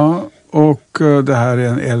Bordeaux-blandning. Ja, och det här är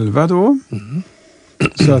en 11 då.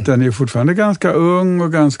 Så att den är fortfarande ganska ung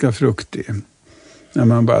och ganska fruktig. När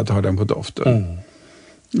man bara tar den på doften.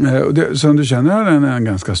 Som du känner har den en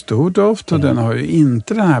ganska stor doft och den har ju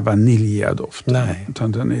inte den här vaniljadoften. Nej.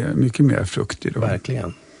 Utan den är mycket mer fruktig då.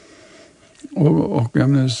 Verkligen. Och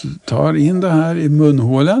jag tar in det här i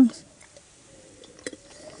munhålen.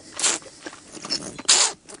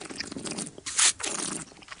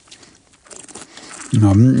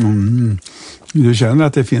 Du känner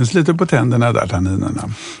att det finns lite på tänderna där,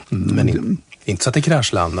 tanninerna. Men inte så att det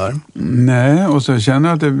kraschlandar. Nej, och så känner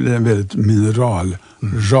jag att det blir en väldigt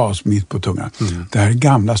mineralras mitt på tungan. Det här är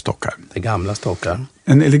gamla stockar. Det är gamla stockar.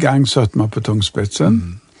 En elegant sötma på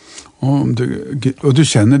tungspetsen. Och du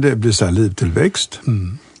känner det blir så här livtillväxt.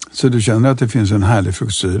 Så du känner att det finns en härlig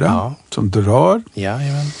fruktsyra som drar.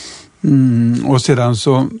 Och sedan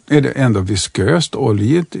så är det ändå visköst,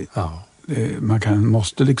 oljigt. Ja. Man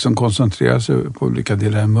måste liksom koncentrera sig på olika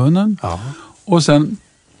delar i munnen. Ja. Och sen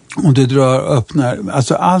om du öppnar,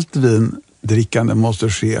 alltså allt vindrickande måste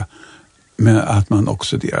ske med att man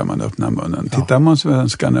oxiderar, man öppnar munnen. Ja. Tittar man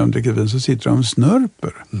svenskarna när de dricker vin så sitter de och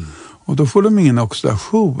snörper. Och då får de ingen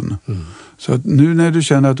oxidation. Så att nu när du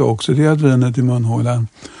känner att du har oxiderat vinet i munhålan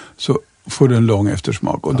så får du en lång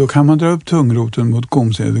eftersmak. Och då kan man dra upp tungroten mot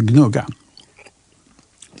gomsen och gnugga.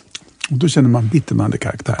 Och då känner man bittermande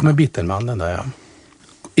karaktär. Med bittermannen där, ja.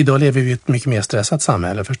 Idag lever vi i ett mycket mer stressat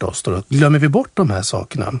samhälle förstås. Då glömmer vi bort de här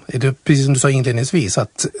sakerna. Är det precis som du sa inledningsvis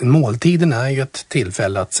att måltiden är ju ett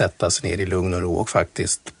tillfälle att sätta sig ner i lugn och ro och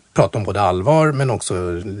faktiskt prata om både allvar men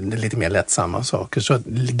också lite mer lättsamma saker. Så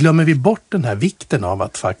glömmer vi bort den här vikten av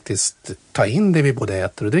att faktiskt ta in det vi både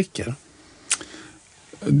äter och dricker?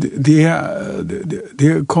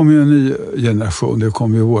 Det kommer ju en ny generation, det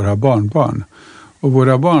kommer ju våra barnbarn. Och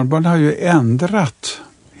våra barnbarn har ju ändrat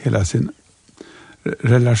hela sin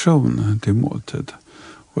relation till måltid.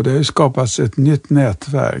 Och det har ju skapats ett nytt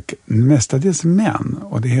nätverk, mestadels män,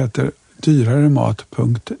 och det heter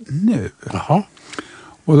dyraremat.nu. Jaha.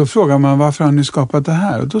 Och då frågar man varför har ni skapat det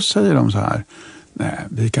här? Och då säger de så här, nej,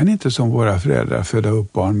 vi kan inte som våra föräldrar föda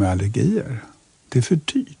upp barn med allergier. Det är för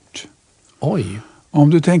dyrt. Oj. Om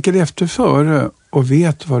du tänker efter före och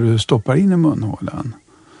vet vad du stoppar in i munhålan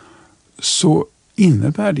så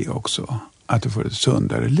innebär det också att du får ett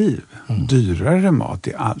sundare liv. Dyrare mat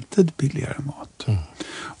är alltid billigare mat.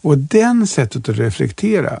 Och den sättet att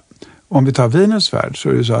reflektera, om vi tar vinets värld så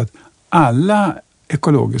är det så att alla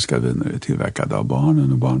ekologiska viner är tillverkade av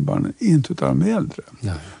barnen och barnbarnen, inte av de äldre.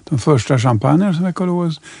 Nej. De första champagner som är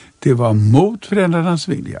ekologiska, det var mot föräldrarnas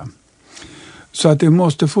vilja. Så att det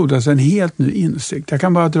måste fordras en helt ny insikt. Jag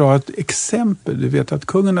kan bara dra ett exempel. Du vet att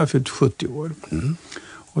kungen har fyllt 70 år.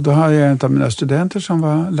 Och då har jag en av mina studenter som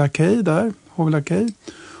var lakej där, hovlakej.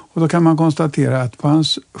 Och då kan man konstatera att på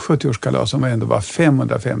hans 70-årskalas som ändå var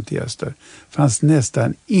 550 gäster fanns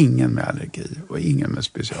nästan ingen med allergi och ingen med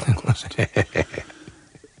specialkost.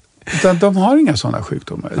 Utan de har inga sådana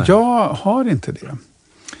sjukdomar. Nej. Jag har inte det.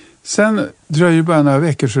 Sen dröjer bara några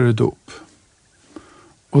veckor så är det dop.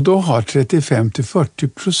 Och då har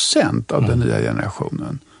 35-40% av den nya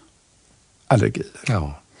generationen allergier.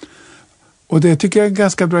 Ja. Och det tycker jag är ett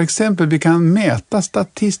ganska bra exempel. Vi kan mäta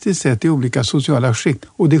statistiskt sett i olika sociala skikt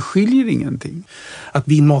och det skiljer ingenting. Att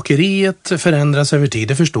vinmakeriet förändras över tid,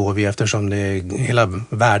 det förstår vi eftersom hela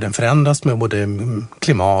världen förändras med både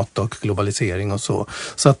klimat och globalisering och så.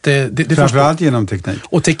 Så att det framförallt genom teknik.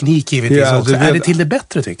 Och teknik givetvis också. Är det till det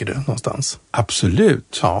bättre tycker du någonstans?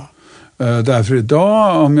 Absolut. Ja. Därför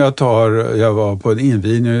idag jag var på en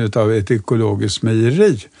invigning av ett ekologiskt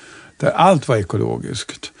mejeri där allt var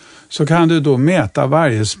ekologiskt. Så kan du då mäta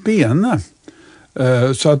varje spene.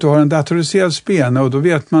 Så att du har en datoriserad spene och då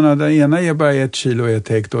vet man att den ena ger bara 1 kilo och 1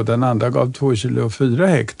 hekto och den andra gav 2 kilo och 4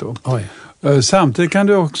 hekto. Oj. Samtidigt kan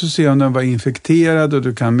du också se om den var infekterad och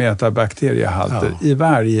du kan mäta bakteriehalter i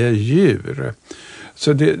varje djur.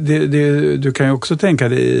 Så du kan ju också tänka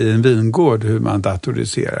dig i en vingård hur man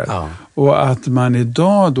datoriserar. Ja. Och att man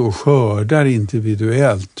idag då skördar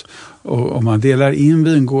individuellt och man delar in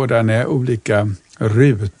vingårdarna i olika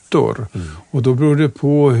rutor. Och då beror det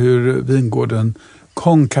på hur vingården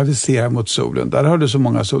konkaviserar mot solen. Där har du så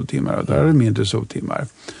många soltimmar och där har du mindre soltimmar.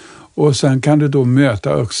 Och sen kan du då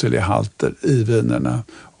möta oxalhalter i vinerna.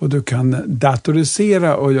 Och du kan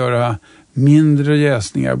datorisera och göra mindre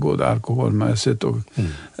jäsningar både alkoholmässigt och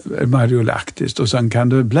mariolaktiskt. Och sen kan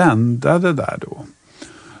du blanda det där då.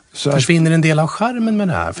 Så försvinner en del av charmen med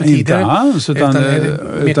det här? För inte tidigare, alls. Utan är det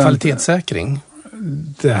mer kvalitetssäkring?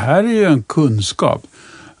 Det här är ju en kunskap.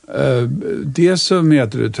 Det som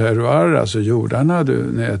mäter du terroir, alltså jordarna, du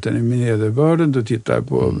mäter nederbörden, du tittar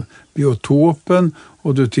på biotopen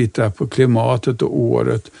och du tittar på klimatet och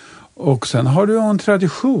året. Och sen har du en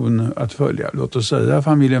tradition att följa. Låt oss säga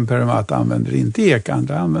familjen Perimat använder inte ek,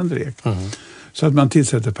 andra använder ek. Så att man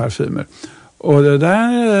tillsätter parfymer. Och det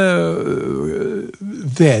där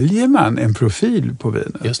väljer man en profil på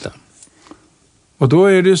vinet. Just det. Och då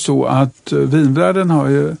är det så att vinvärlden har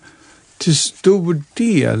ju till stor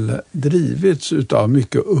del drivits av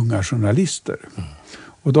mycket unga journalister.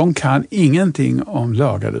 Och de kan ingenting om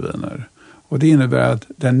lagade viner. Och det innebär att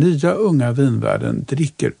den nya unga vinvärlden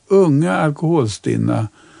dricker unga alkoholstinna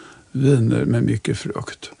viner med mycket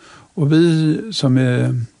frukt. Och vi som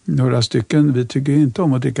är några stycken, vi tycker inte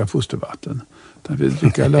om att dricka fostervatten. Utan vi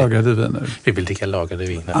dricker lagrade viner. Vi vill dricka lagrade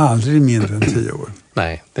viner. Aldrig mindre än 10 år.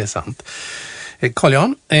 Nej, det är sant.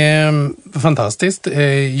 Carl-Jan, fantastiskt.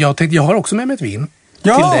 Jag har också med mig ett vin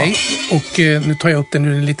till dig. Och nu tar jag upp den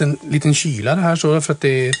ur en liten kylare här så, för att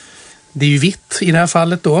det är ju vitt i det här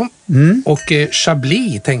fallet då. Och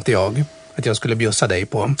Chablis tänkte jag att jag skulle bjussa dig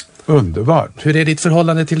på. Underbart. Hur är ditt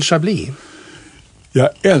förhållande till Chablis? Jag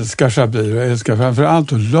älskar Chablis. Jag älskar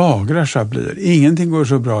framförallt att lagra Chablis. Ingenting går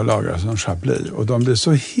så bra att lagra som Chablis. Och de blir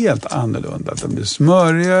så helt annorlunda. De blir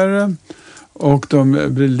smörigare och de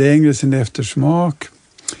blir längre i sin eftersmak.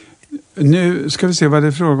 Nu ska vi se vad det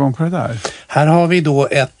är fråga om på det där. Här har vi då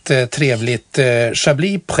ett trevligt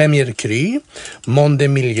Chablis Premier Cru, Mont de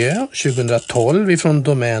Milieu 2012 ifrån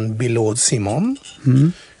domän Bilod-Simon.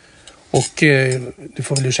 Och du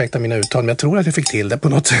får väl ursäkta mina uttal, men jag tror att jag fick till det på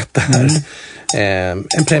något sätt där.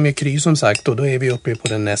 En Premier Cru som sagt, och då är vi uppe på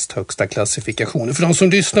den näst högsta klassifikationen. För de som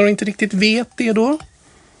lyssnar och inte riktigt vet det då.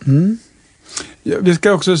 Ja, vi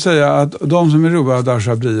ska också säga att de som är roade av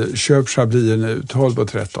Chablis, köp Chablis nu 12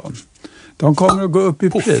 och 13. De kommer att gå upp i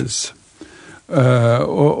pris.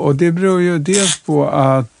 Och det beror ju dels på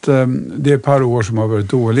att det är ett par år som har varit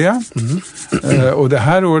dåliga. Och det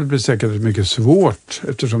här året blir säkert mycket svårt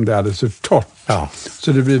eftersom det är alldeles för torrt. Ja.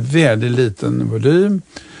 Så det blir väldigt liten volym.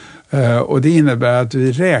 Och det innebär att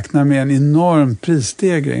vi räknar med en enorm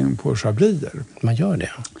prisstegring på Chabliser. Man gör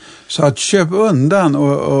det. Så att köp undan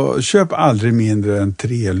och köp aldrig mindre än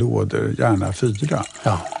 3 lådor, gärna 4.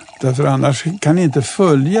 Ja. Därför annars kan ni inte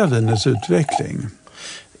följa vinets utveckling.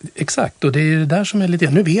 Exakt, och det är det där som är lite...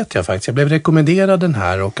 Nu vet jag faktiskt, jag blev rekommenderad den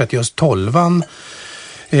här och att just 12an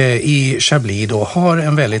i Chablis då har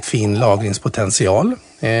en väldigt fin lagringspotential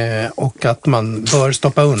och att man bör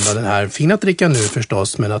stoppa undan den här. Fin att dricka nu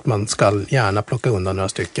förstås, men att man ska gärna plocka undan några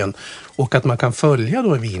stycken och att man kan följa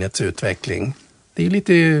då vinets utveckling. Det är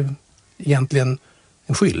lite egentligen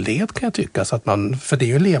en skyldighet kan jag tycka, så att för det är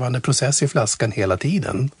ju en levande process i flaskan hela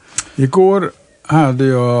tiden. Igår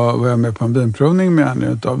var jag med på en vinprovning med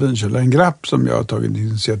anledning av vinkällaren Grapp som jag har tagit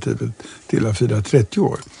initiativet till att fira 30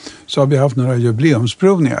 år. Så har vi haft några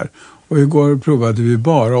jubileumsprovningar och igår provade vi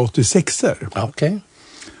bara 86er. Okej.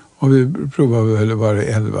 Och vi provade väl var det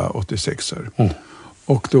 11 86er.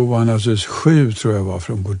 Och då var naturligtvis 7 tror jag var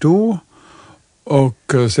från Bordeaux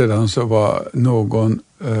och sedan så var någon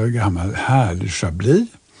gammal härlig Chablis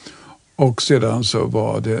och sedan så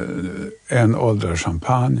var det en åldrad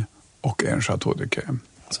champagne och en Chateau de Crème.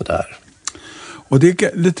 Sådär. Och det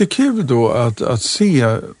är lite kul då att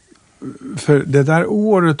se, för det där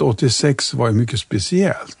året 86 var ju mycket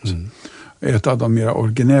speciellt. Ett av de mer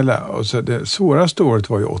originella. Och så det svåraste året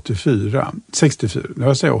var ju 64.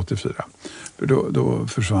 Jag säger 84. För då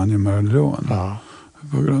försvann ju Merlot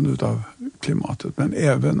på grund av klimatet. Men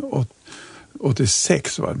även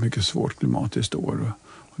 86 var ett mycket svårt klimatiskt år.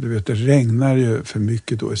 Och du vet, det regnar ju för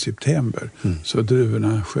mycket då i september. Så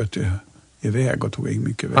druvorna sköt ju iväg och tog in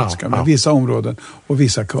mycket vätska. Men vissa områden och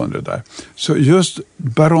vissa kunder där. Så just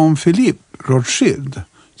Baron Philippe Rothschild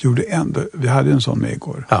gjorde ändå, vi hade en sån med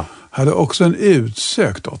igår. Hade också en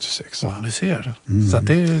utsökt 86. Ja, du ser. Så att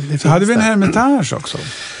det så hade vi en Hermitage också.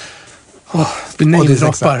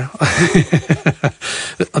 Namedroppar.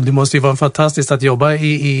 Det måste ju vara fantastiskt att jobba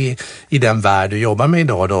i den värld du jobbar med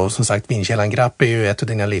idag då. Som sagt, vinkällaren Grapp är ju ett av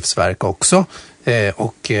dina livsverk också.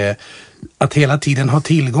 Och att hela tiden ha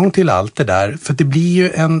tillgång till allt det där. För det blir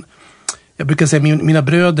ju jag brukar säga, mina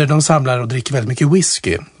bröder de samlar och dricker väldigt mycket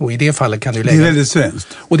whisky. Och i det fallet kan du lägga... Det är väldigt svenskt.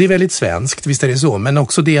 Och det är väldigt svenskt, visst är det så. Men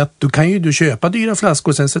också det att du köpa dyra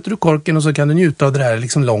flaskor, sen sätter du korken och så kan du njuta av det här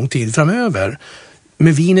liksom lång tid framöver.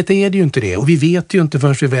 Men vinet är det ju inte det. Och vi vet ju inte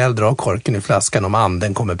förrän vi väl drar korken i flaskan om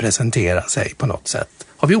anden kommer presentera sig på något sätt.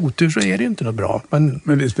 Har vi otur så är det ju inte något bra. Men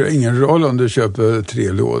det spelar ingen roll om du köper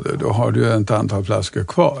 3 lådor. Då har du ett antal flaskor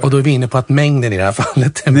kvar. Och då är vi inne på att mängden i det här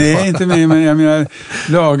fallet är Nej, inte mig. Men jag menar,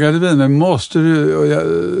 lagrade viner måste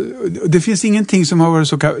du... det finns ingenting som har varit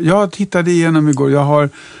så... Jag tittade igenom igår.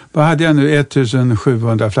 Vad hade jag nu?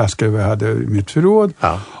 1700 flaskor jag hade i mitt förråd.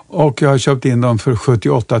 Och jag har köpt in dem för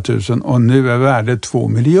 78 000 och nu är värdet 2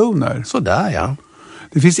 miljoner. Sådär, ja.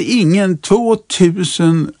 Det finns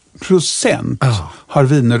 2000% har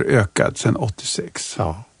viner ökat sedan 86.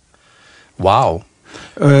 Ja. Wow.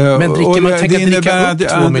 Men dricker man tänker dricka upp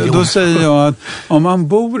 2 miljoner? Då säger jag att om man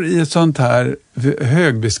bor i ett sånt här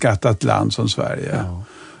högbeskattat land som Sverige,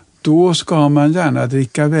 då ska man gärna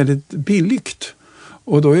dricka väldigt billigt.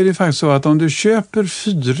 Och då är det faktiskt så att om du köper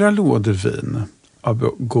 4 lådor vin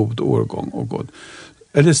av god årgång och god.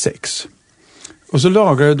 Eller 6. Och så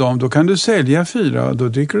lagrar du dem, då kan du sälja 4 och då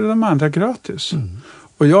dricker du de andra gratis.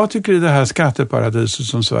 Och jag tycker i det här skatteparadiset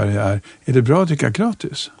som Sverige är det bra att dricka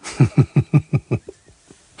gratis.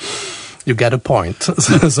 You get a point,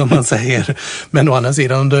 som man säger. Men å andra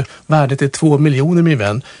sidan, om värdet är 2 miljoner, min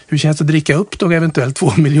vän, hur känns det att dricka upp då eventuellt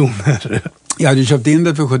 2 miljoner? Jag hade köpt in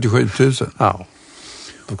det för 77 000. Ja.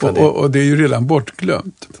 Och det är ju redan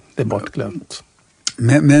bortglömt. Det är bortglömt.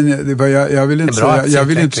 Men jag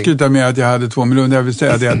vill inte skryta med att jag hade 2 miljoner. Jag vill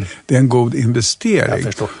säga att det är en god investering.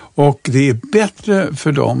 Och det är bättre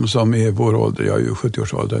för dem som är vår ålder, jag är ju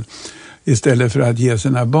 70-årsåldern, istället för att ge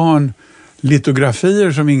sina barn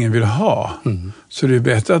litografier som ingen vill ha. Så det är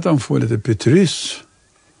bättre att de får lite petrus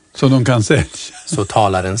som de kan sälja. Så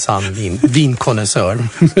talar en sann vinkonnässör.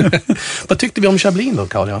 Vad tyckte vi om Chablis då,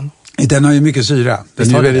 Carl-Jan? Den har ju mycket syra.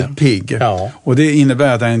 Den är väldigt pigg. Ja. Och det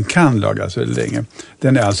innebär att den kan lagas väldigt länge.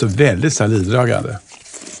 Den är alltså väldigt salivdragande.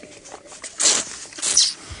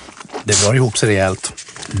 Det drar ihop sig rejält.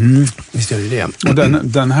 Visst gör det. Och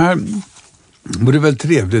den här vore väl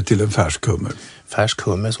trevligt till en färsk hummer. Färsk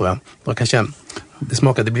hummer, så ja. Då kanske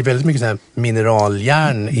det blir väldigt mycket sån här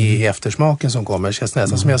mineraljärn i eftersmaken som kommer. Det känns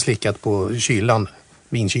nästan som jag har slickat på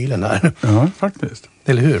vinkylen där. Ja, faktiskt.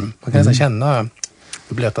 Eller hur? Man kan nästan känna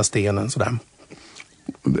blöta stenen sådär.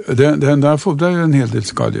 Den där fodrar ju en hel del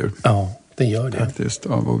skadedjur. Ja, den gör det. Faktiskt,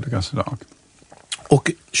 av olika slag.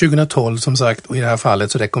 Och 2012 som sagt, och i det här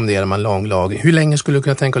fallet så rekommenderar man långlag. Hur länge skulle du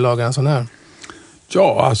kunna tänka att laga en sån här?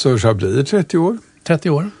 Ja, alltså Chablis är 30 år. 30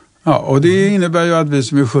 år? Ja, och det innebär ju att vi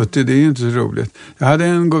som är 70, det är ju inte så roligt. Jag hade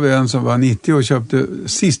en god vän som var 90 och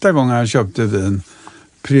sista gången han köpte vin,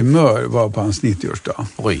 primör, var på hans 90-årsdag.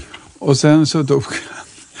 Oj. Och sen så dog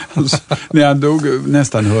alltså, när han dog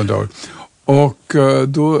nästan 100 år. Och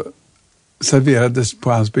då serverades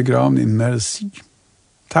på hans begravning merci.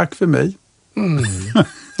 Tack för mig.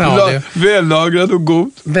 Ja, vällagrad och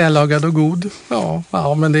god. Vällagrad och god. Ja,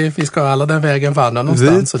 men vi ska alla den vägen vandra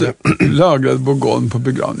någonstans. Lagrad bourgogne på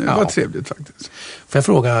begravningen. Det var trevligt faktiskt. Får jag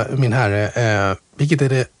fråga, min herre, vilket är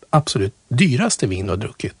det absolut dyraste vin du har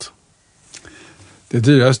druckit? Det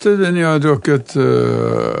dyraste vin jag har druckit,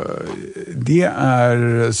 det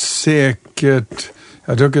är säkert...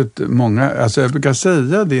 Jag har druckit många, alltså jag brukar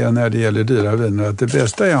säga det när det gäller dyra viner, att det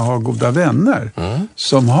bästa är att ha goda vänner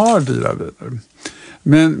som har dyra viner.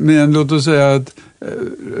 Men låt oss säga att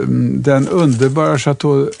den underbara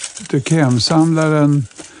Chateau de Crème-samlaren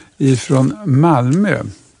ifrån Malmö,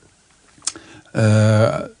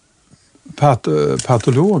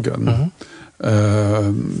 patologen,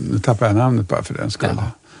 nu tappar jag namnet bara för den skull.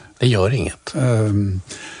 Ja, det gör inget.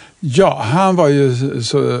 Ja, han var ju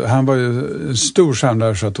en stor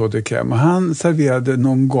samlare Chateau de Crème och han serverade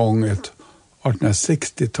någon gång ett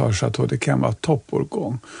 1860-tal Chateau de Crème av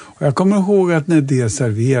toppårgång. Och jag kommer ihåg att när det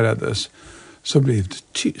serverades så blev det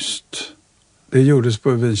tyst. Det gjordes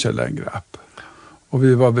på vinkällaren Grapp. Och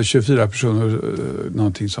vi var väl 24 personer,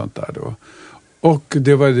 någonting sånt där då. Och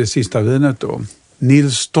det var det sista vinet då.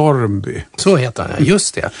 Nils Stormby. Så heter han,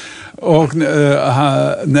 just det. Och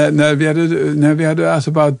när vi hade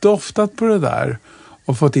alltså bara doftat på det där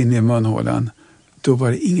och fått in i munhålan, då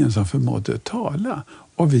var det ingen som förmådde tala.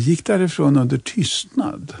 Och vi gick därifrån under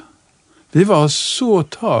tystnad. Vi var så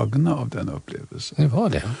tagna av den upplevelsen. Det var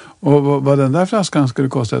det. Och vad den där flaskan skulle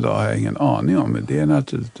kosta idag har jag ingen aning om. Men det är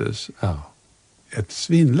naturligtvis ett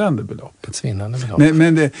svindlande belopp.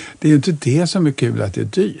 Men det är ju inte det som är kul att det är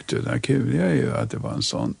dyrt. Utan det kul är ju att det var en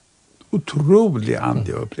sån otrolig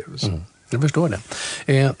andlig upplevelse. Jag förstår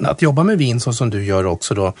det. Att jobba med vin så som du gör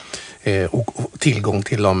också då, och tillgång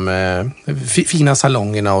till de fina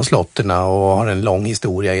salongerna och slotterna och har en lång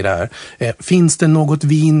historia i det här. Finns det något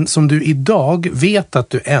vin som du idag vet att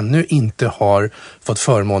du ännu inte har fått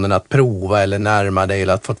förmånen att prova eller närma dig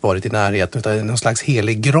eller att fått varit i närheten, utan någon slags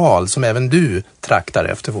helig graal som även du traktar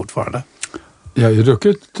efter fortfarande? Jag har ju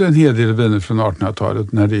druckit en hel del viner från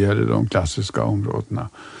 1800-talet när det gäller de klassiska områdena.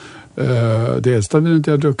 Det äldsta vinet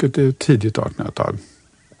jag har druckit är tidigt 1800-tal.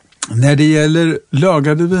 När det gäller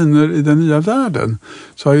lagade viner i den nya världen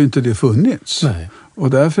så har ju inte det funnits. Nej. Och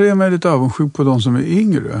därför är man lite avundsjuk på de som är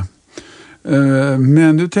yngre.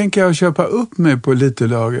 Men nu tänker jag köpa upp mig på lite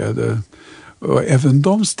lagade. Och även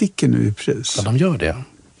de sticker nu i pris. Ja, de gör det.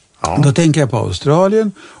 Ja. Då tänker jag på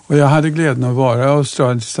Australien. Och jag hade glädjen att vara i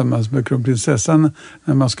Australien tillsammans med kronprinsessan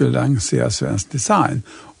när man skulle lansera svensk design.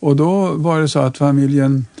 Och då var det så att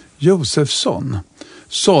familjen Josefsson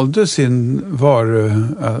sålde sin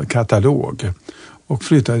varukatalog. och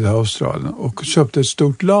flyttade till Australien och köpte ett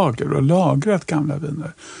stort lager och lagrat gamla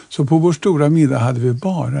viner. Så på vår stora middag hade vi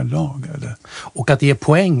bara lagrade. Och att ge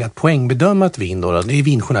poäng, att poängbedöma ett vin då, det är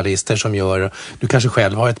vinjournalister som gör, du kanske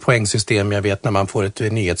själv har ett poängsystem, jag vet när man får ett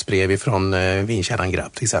nyhetsbrev från vinkällan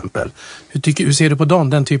Grapp till exempel. Hur ser du på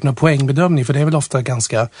den typen av poängbedömning? För det är väl ofta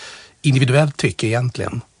ganska individuellt tycker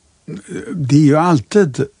egentligen. Det är ju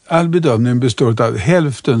alltid, all bedömning består av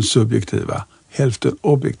hälften subjektiva, hälften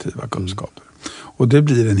objektiva kunskaper. Och det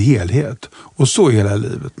blir en helhet. Och så hela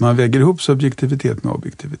livet. Man väger ihop subjektivitet med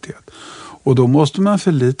objektivitet. Och då måste man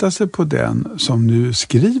förlita sig på den som nu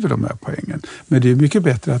skriver de här poängen. Men det är mycket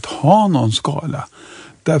bättre att ha någon skala.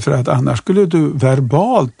 Därför att annars skulle du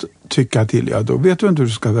verbalt tycka till, ja då vet du inte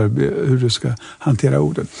hur du ska hantera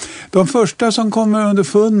orden. De första som kommer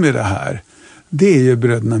underfund med det här, det är ju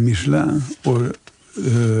bröderna Michelin och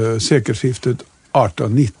sekelskiftet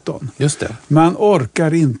 18-19. Just det. Man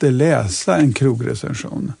orkar inte läsa en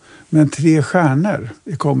krogrecension. Men 3 stjärnor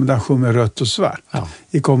i kombination med rött och svart,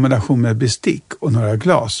 i kombination med bestick och några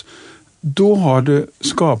glas, då har du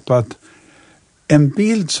skapat en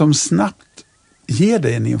bild som snabbt ger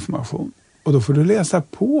dig en information. Och då får du läsa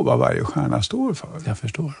på vad varje stjärna står för. Jag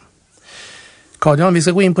förstår. Carl-Jan, vi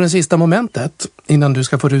ska gå in på det sista momentet innan du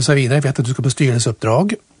ska få rusa vidare. Jag vet att du ska på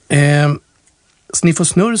styrelseuppdrag. Sniff och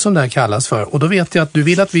snurr som det här kallas för. Och då vet jag att du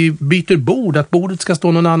vill att vi byter bord, att bordet ska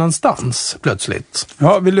stå någon annanstans plötsligt.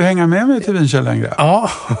 Ja, vill du hänga med mig till vinkällan? Ja,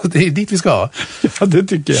 det är dit vi ska. Ja, det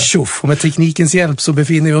tycker jag. Tjoff, och med teknikens hjälp så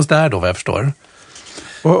befinner vi oss där då, vad jag förstår.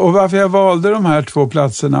 Och varför jag valde de här 2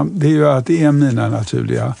 platserna, det är ju att det är mina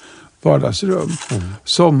naturliga vardagsrum.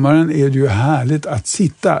 Sommaren är det ju härligt att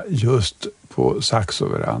sitta just på Saxo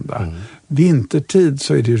veranda. Vintertid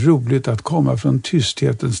så är det roligt att komma från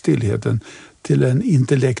tystheten, stillheten till en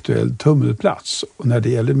intellektuell tummelplats. Och när det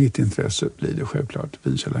gäller mitt intresse blir det självklart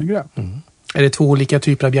vinkällan Grapp. Är det 2 olika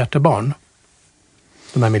typer av hjärtebarn?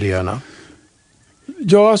 De här miljöerna?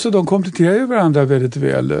 Ja, alltså de kompletterar ju varandra väldigt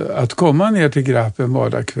väl. Att komma ner till Grapp en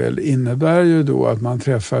vardagskväll innebär ju då att man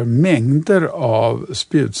träffar mängder av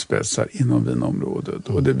spjutspetsar inom vinområdet.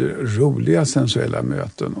 Och det blir roliga sensuella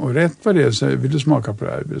möten. Och rätt vad det är så vill du smaka på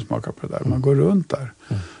det här, vill du smaka på det där. Man går runt där.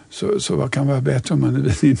 Så vad kan vara bättre om man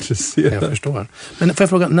är intresserad? Jag förstår. Men får jag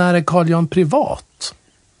fråga, när är Carl-Jan privat?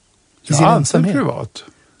 Ja, alltid privat.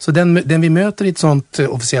 Så den vi möter i ett sånt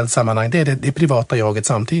officiellt sammanhang, det är det privata jaget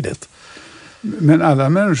samtidigt? Men alla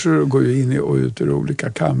människor går ju in och ut ur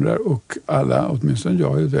olika kamrar och alla, åtminstone jag,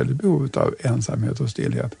 har ett väldigt behov av ensamhet och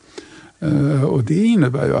stillhet. Och det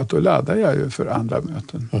innebär ju att då laddar jag ju för andra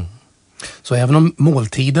möten. Så även om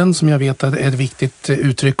måltiden, som jag vet är ett viktigt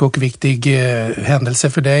uttryck och viktig händelse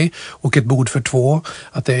för dig, och ett bord för 2,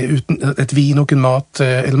 att det är ett vin och en mat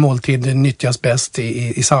eller måltid nyttjas bäst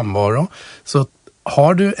i samvaro, så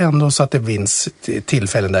har du ändå så att det finns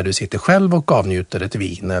tillfällen där du sitter själv och avnjuter ett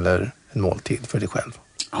vin eller en måltid för dig själv?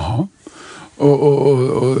 Ja,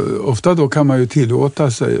 och ofta då kan man ju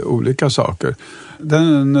tillåta sig olika saker.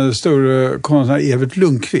 Den stora konstnären Evert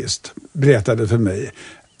Granqvist berättade för mig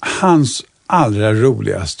hans allra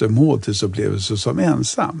roligaste måltidsupplevelse som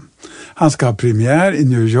ensam. Han ska ha premiär i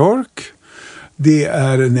New York. Det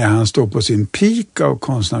är när han står på sin peak av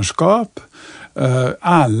konstnärskap.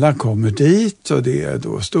 Alla kommer dit och det är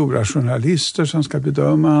då stora journalister som ska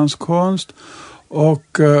bedöma hans konst.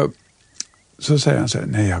 Och så säger han så här,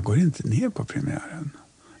 nej jag går inte ner på premiären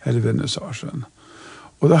eller vernissagen.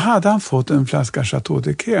 Och då hade han fått en flaska Chateau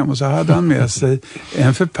de Crème och så hade han med sig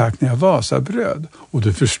en förpackning av Vasabröd. Och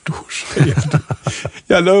du förstår sig.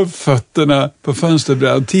 Jag la upp fötterna på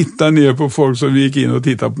fönsterbrädan och tittade ner på folk som gick in och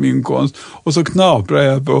tittade på min konst. Och så knaprade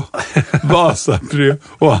jag på Vasabröd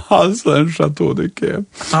och halsade en Chateau de Crème.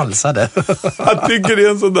 Halsade? Jag tycker det är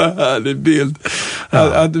en sån där härlig bild.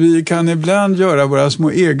 Att vi kan ibland göra våra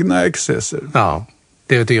små egna excesser. Ja.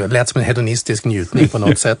 Det lät som en hedonistisk njutning på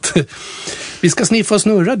något sätt. Vi ska sniffa och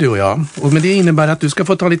snurra du och jag. Men det innebär att du ska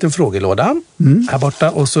få ta en liten frågelåda här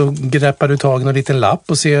borta. Och så greppar du tag i en liten lapp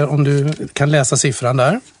och ser om du kan läsa siffran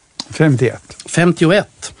där.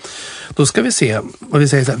 51. Då ska vi se vad vi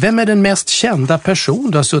säger så här. Vem är den mest kända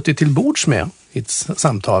person du har suttit till bords med i ett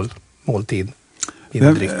samtal, måltid?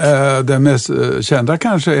 Den mest kända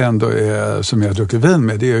kanske ändå är, som jag druckit vin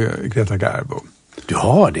med, det är Greta Garbo. Du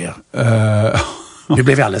har det? Nu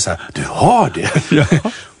blev vi alldeles så här, du har det?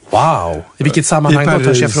 Ja. Wow! I vilket sammanhang då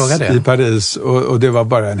törs jag fråga det? I Paris, och det var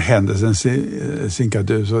bara en händelse, en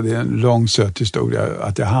sinkadus, och det är en lång söt historia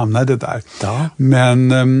att jag hamnade där. Ja. Men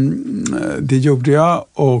det gjorde jag,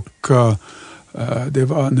 och det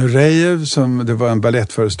var Nureyev, det var en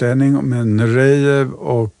ballettföreställning med Nureyev,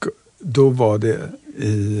 och då var det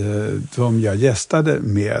de jag gästade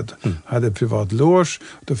med. Hade privat loge.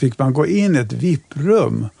 Då fick man gå in i ett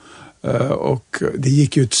VIP-rum. Och det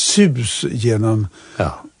gick ju ett sus genom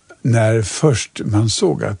när först man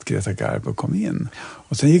såg att Greta Garbo kom in.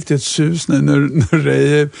 Och sen gick det ett sus när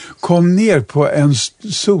Ray kom ner på en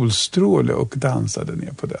solstråle och dansade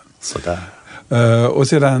ner på den. Sådär. Och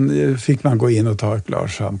sedan fick man gå in och ta ett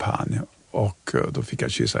glas champagne. Och då fick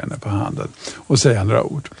jag kyssa henne på handen och säga några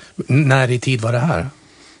ord. När i tid var det här?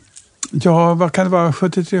 Ja, vad kan det vara?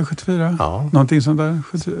 73, 74? Ja. Någonting sånt där.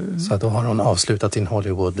 70. Så då har hon avslutat sin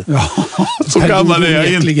Hollywood. Ja, så gammal är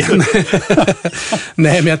jag inte.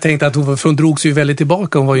 Nej, men jag tänkte att hon drogs ju väldigt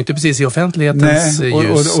tillbaka. Hon var ju inte precis i offentlighetens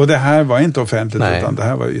ljus. Och det här var inte offentligt, utan det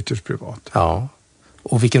här var ytterst privat. Ja.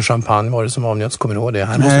 Och vilken champagne var det som avnjöts? Kommer du ihåg det?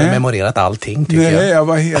 Han måste ha memorerat allting, tycker jag. Nej, jag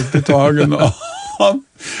var helt betagen av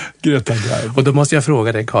Greta Garbo. Och då måste jag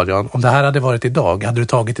fråga dig, Carl-Jan, om det här hade varit idag, hade du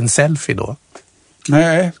tagit en selfie då?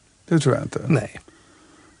 Nej, det tror jag inte.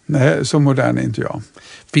 Nej, så modern är inte jag.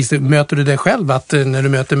 Möter du dig själv att när du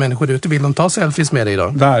möter människor ute vill de ta selfies med dig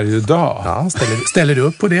då? Varje dag. Ja, ställer du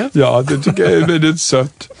upp på det? Ja, det tycker jag är väldigt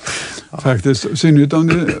sött. Faktiskt, synnerligt om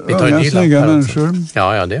det är unga, snygga människor.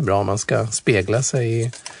 Ja, det är bra. Man ska spegla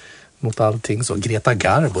sig mot allting. Så Greta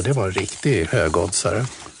Garbo, det var en riktig högoddsare.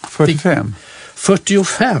 45.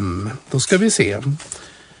 45, då ska vi se.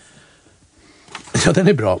 Ja, den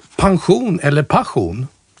är bra. Pension eller passion?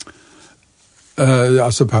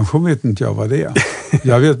 Alltså pension vet inte jag vad det är.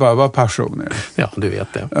 Jag vet bara vad passion är. Ja, du vet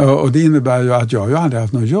det. Och det innebär ju att jag har ju aldrig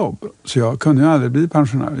haft något jobb. Så jag kunde ju aldrig bli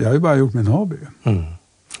pensionär. Jag har ju bara gjort min hobby.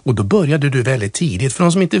 Och då började du väldigt tidigt. För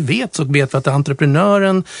de som inte vet så vet vi att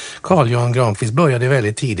entreprenören Carl-Jan Granqvist började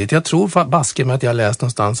väldigt tidigt. Jag tror baske med att jag läst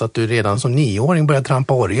någonstans att du redan som 9-åring började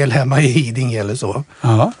trampa orgel hemma i Hiding eller så.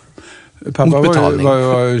 Ja. Pappa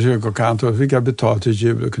var kyrkokant och fick jag betalt till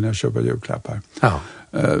jul och kunde köpa julklappar. Ja.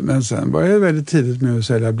 Men sen var jag väldigt tidigt med att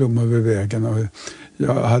sälja blommor vid vägen och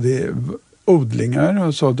jag hade odlingar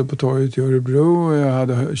och sålde på torget i Örebro och jag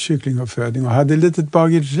hade kycklinguppfödning och hade ett litet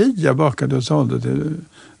bageri jag bakade och sålde till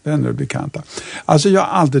vänner och bekanta. Alltså jag har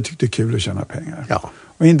alltid tyckt det är kul att tjäna pengar. Ja.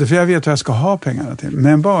 Och inte för jag vet vad jag ska ha pengarna till,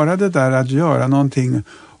 men bara det där att göra någonting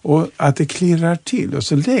och att det klirrar till och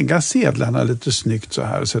så lägga sedlarna lite snyggt så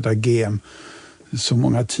här och sätta gem. Så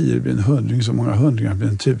många 10 blir en 100, så många 100 blir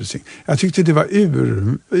en 1000. Jag tyckte det var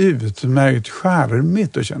utmärkt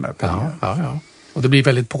charmigt att tjäna pengar. Ja. Och det blir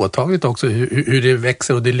väldigt påtagligt också hur det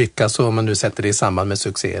växer och det lyckas om man nu sätter det i samband med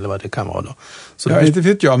succé eller vad det kan vara då. Så ja, inte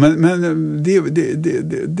vet jag, men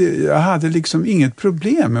jag hade liksom inget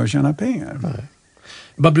problem med att tjäna pengar. Nej.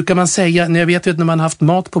 Vad brukar man säga? Jag vet ju att när man haft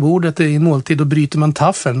mat på bordet i en måltid då bryter man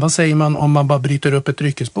taffeln. Vad säger man om man bara bryter upp ett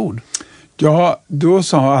dryckesbord? Ja, då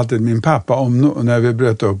sa alltid min pappa när vi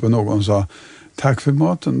bröt upp och någon sa tack för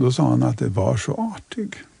maten, då sa han att det var så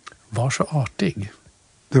artig. Var så artig?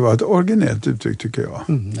 Det var ett originellt uttryck tycker jag.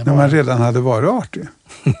 När man redan hade varit artig.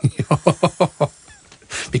 Ja,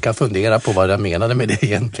 vi kan fundera på vad jag menade med det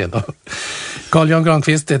egentligen då. Carl-Jan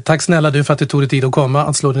Granqvist, tack snälla du för att du tog dig tid att komma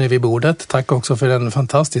att slå dig ner vid bordet. Tack också för en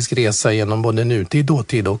fantastisk resa genom både nutid,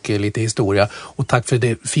 dåtid och lite historia. Och tack för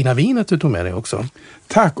det fina vinet du tog med dig också.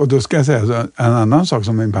 Tack, och då ska jag säga en annan sak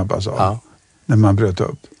som min pappa sa när man bröt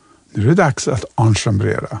upp. Nu är det dags att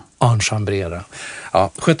enchambrera. Enchambrera.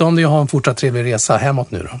 Ja, sköt om dig och ha en fortsatt trevlig resa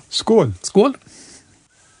hemåt nu då. Skål! Skål!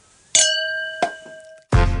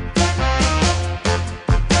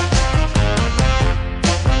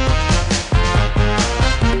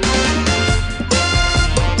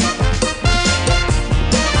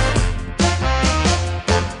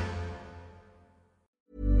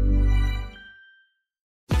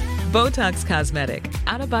 Botox Cosmetic,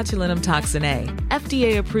 out of botulinum toxin A,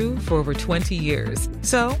 FDA approved for over 20 years.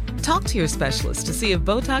 So, talk to your specialist to see if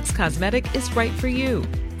Botox Cosmetic is right for you.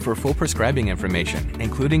 For full prescribing information,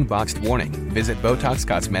 including boxed warning, visit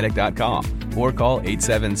BotoxCosmetic.com or call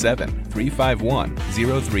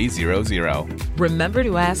 877-351-0300. Remember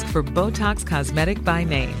to ask for Botox Cosmetic by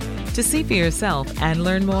name. To see for yourself and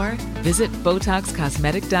learn more, visit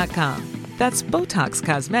BotoxCosmetic.com. That's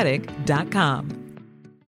BotoxCosmetic.com.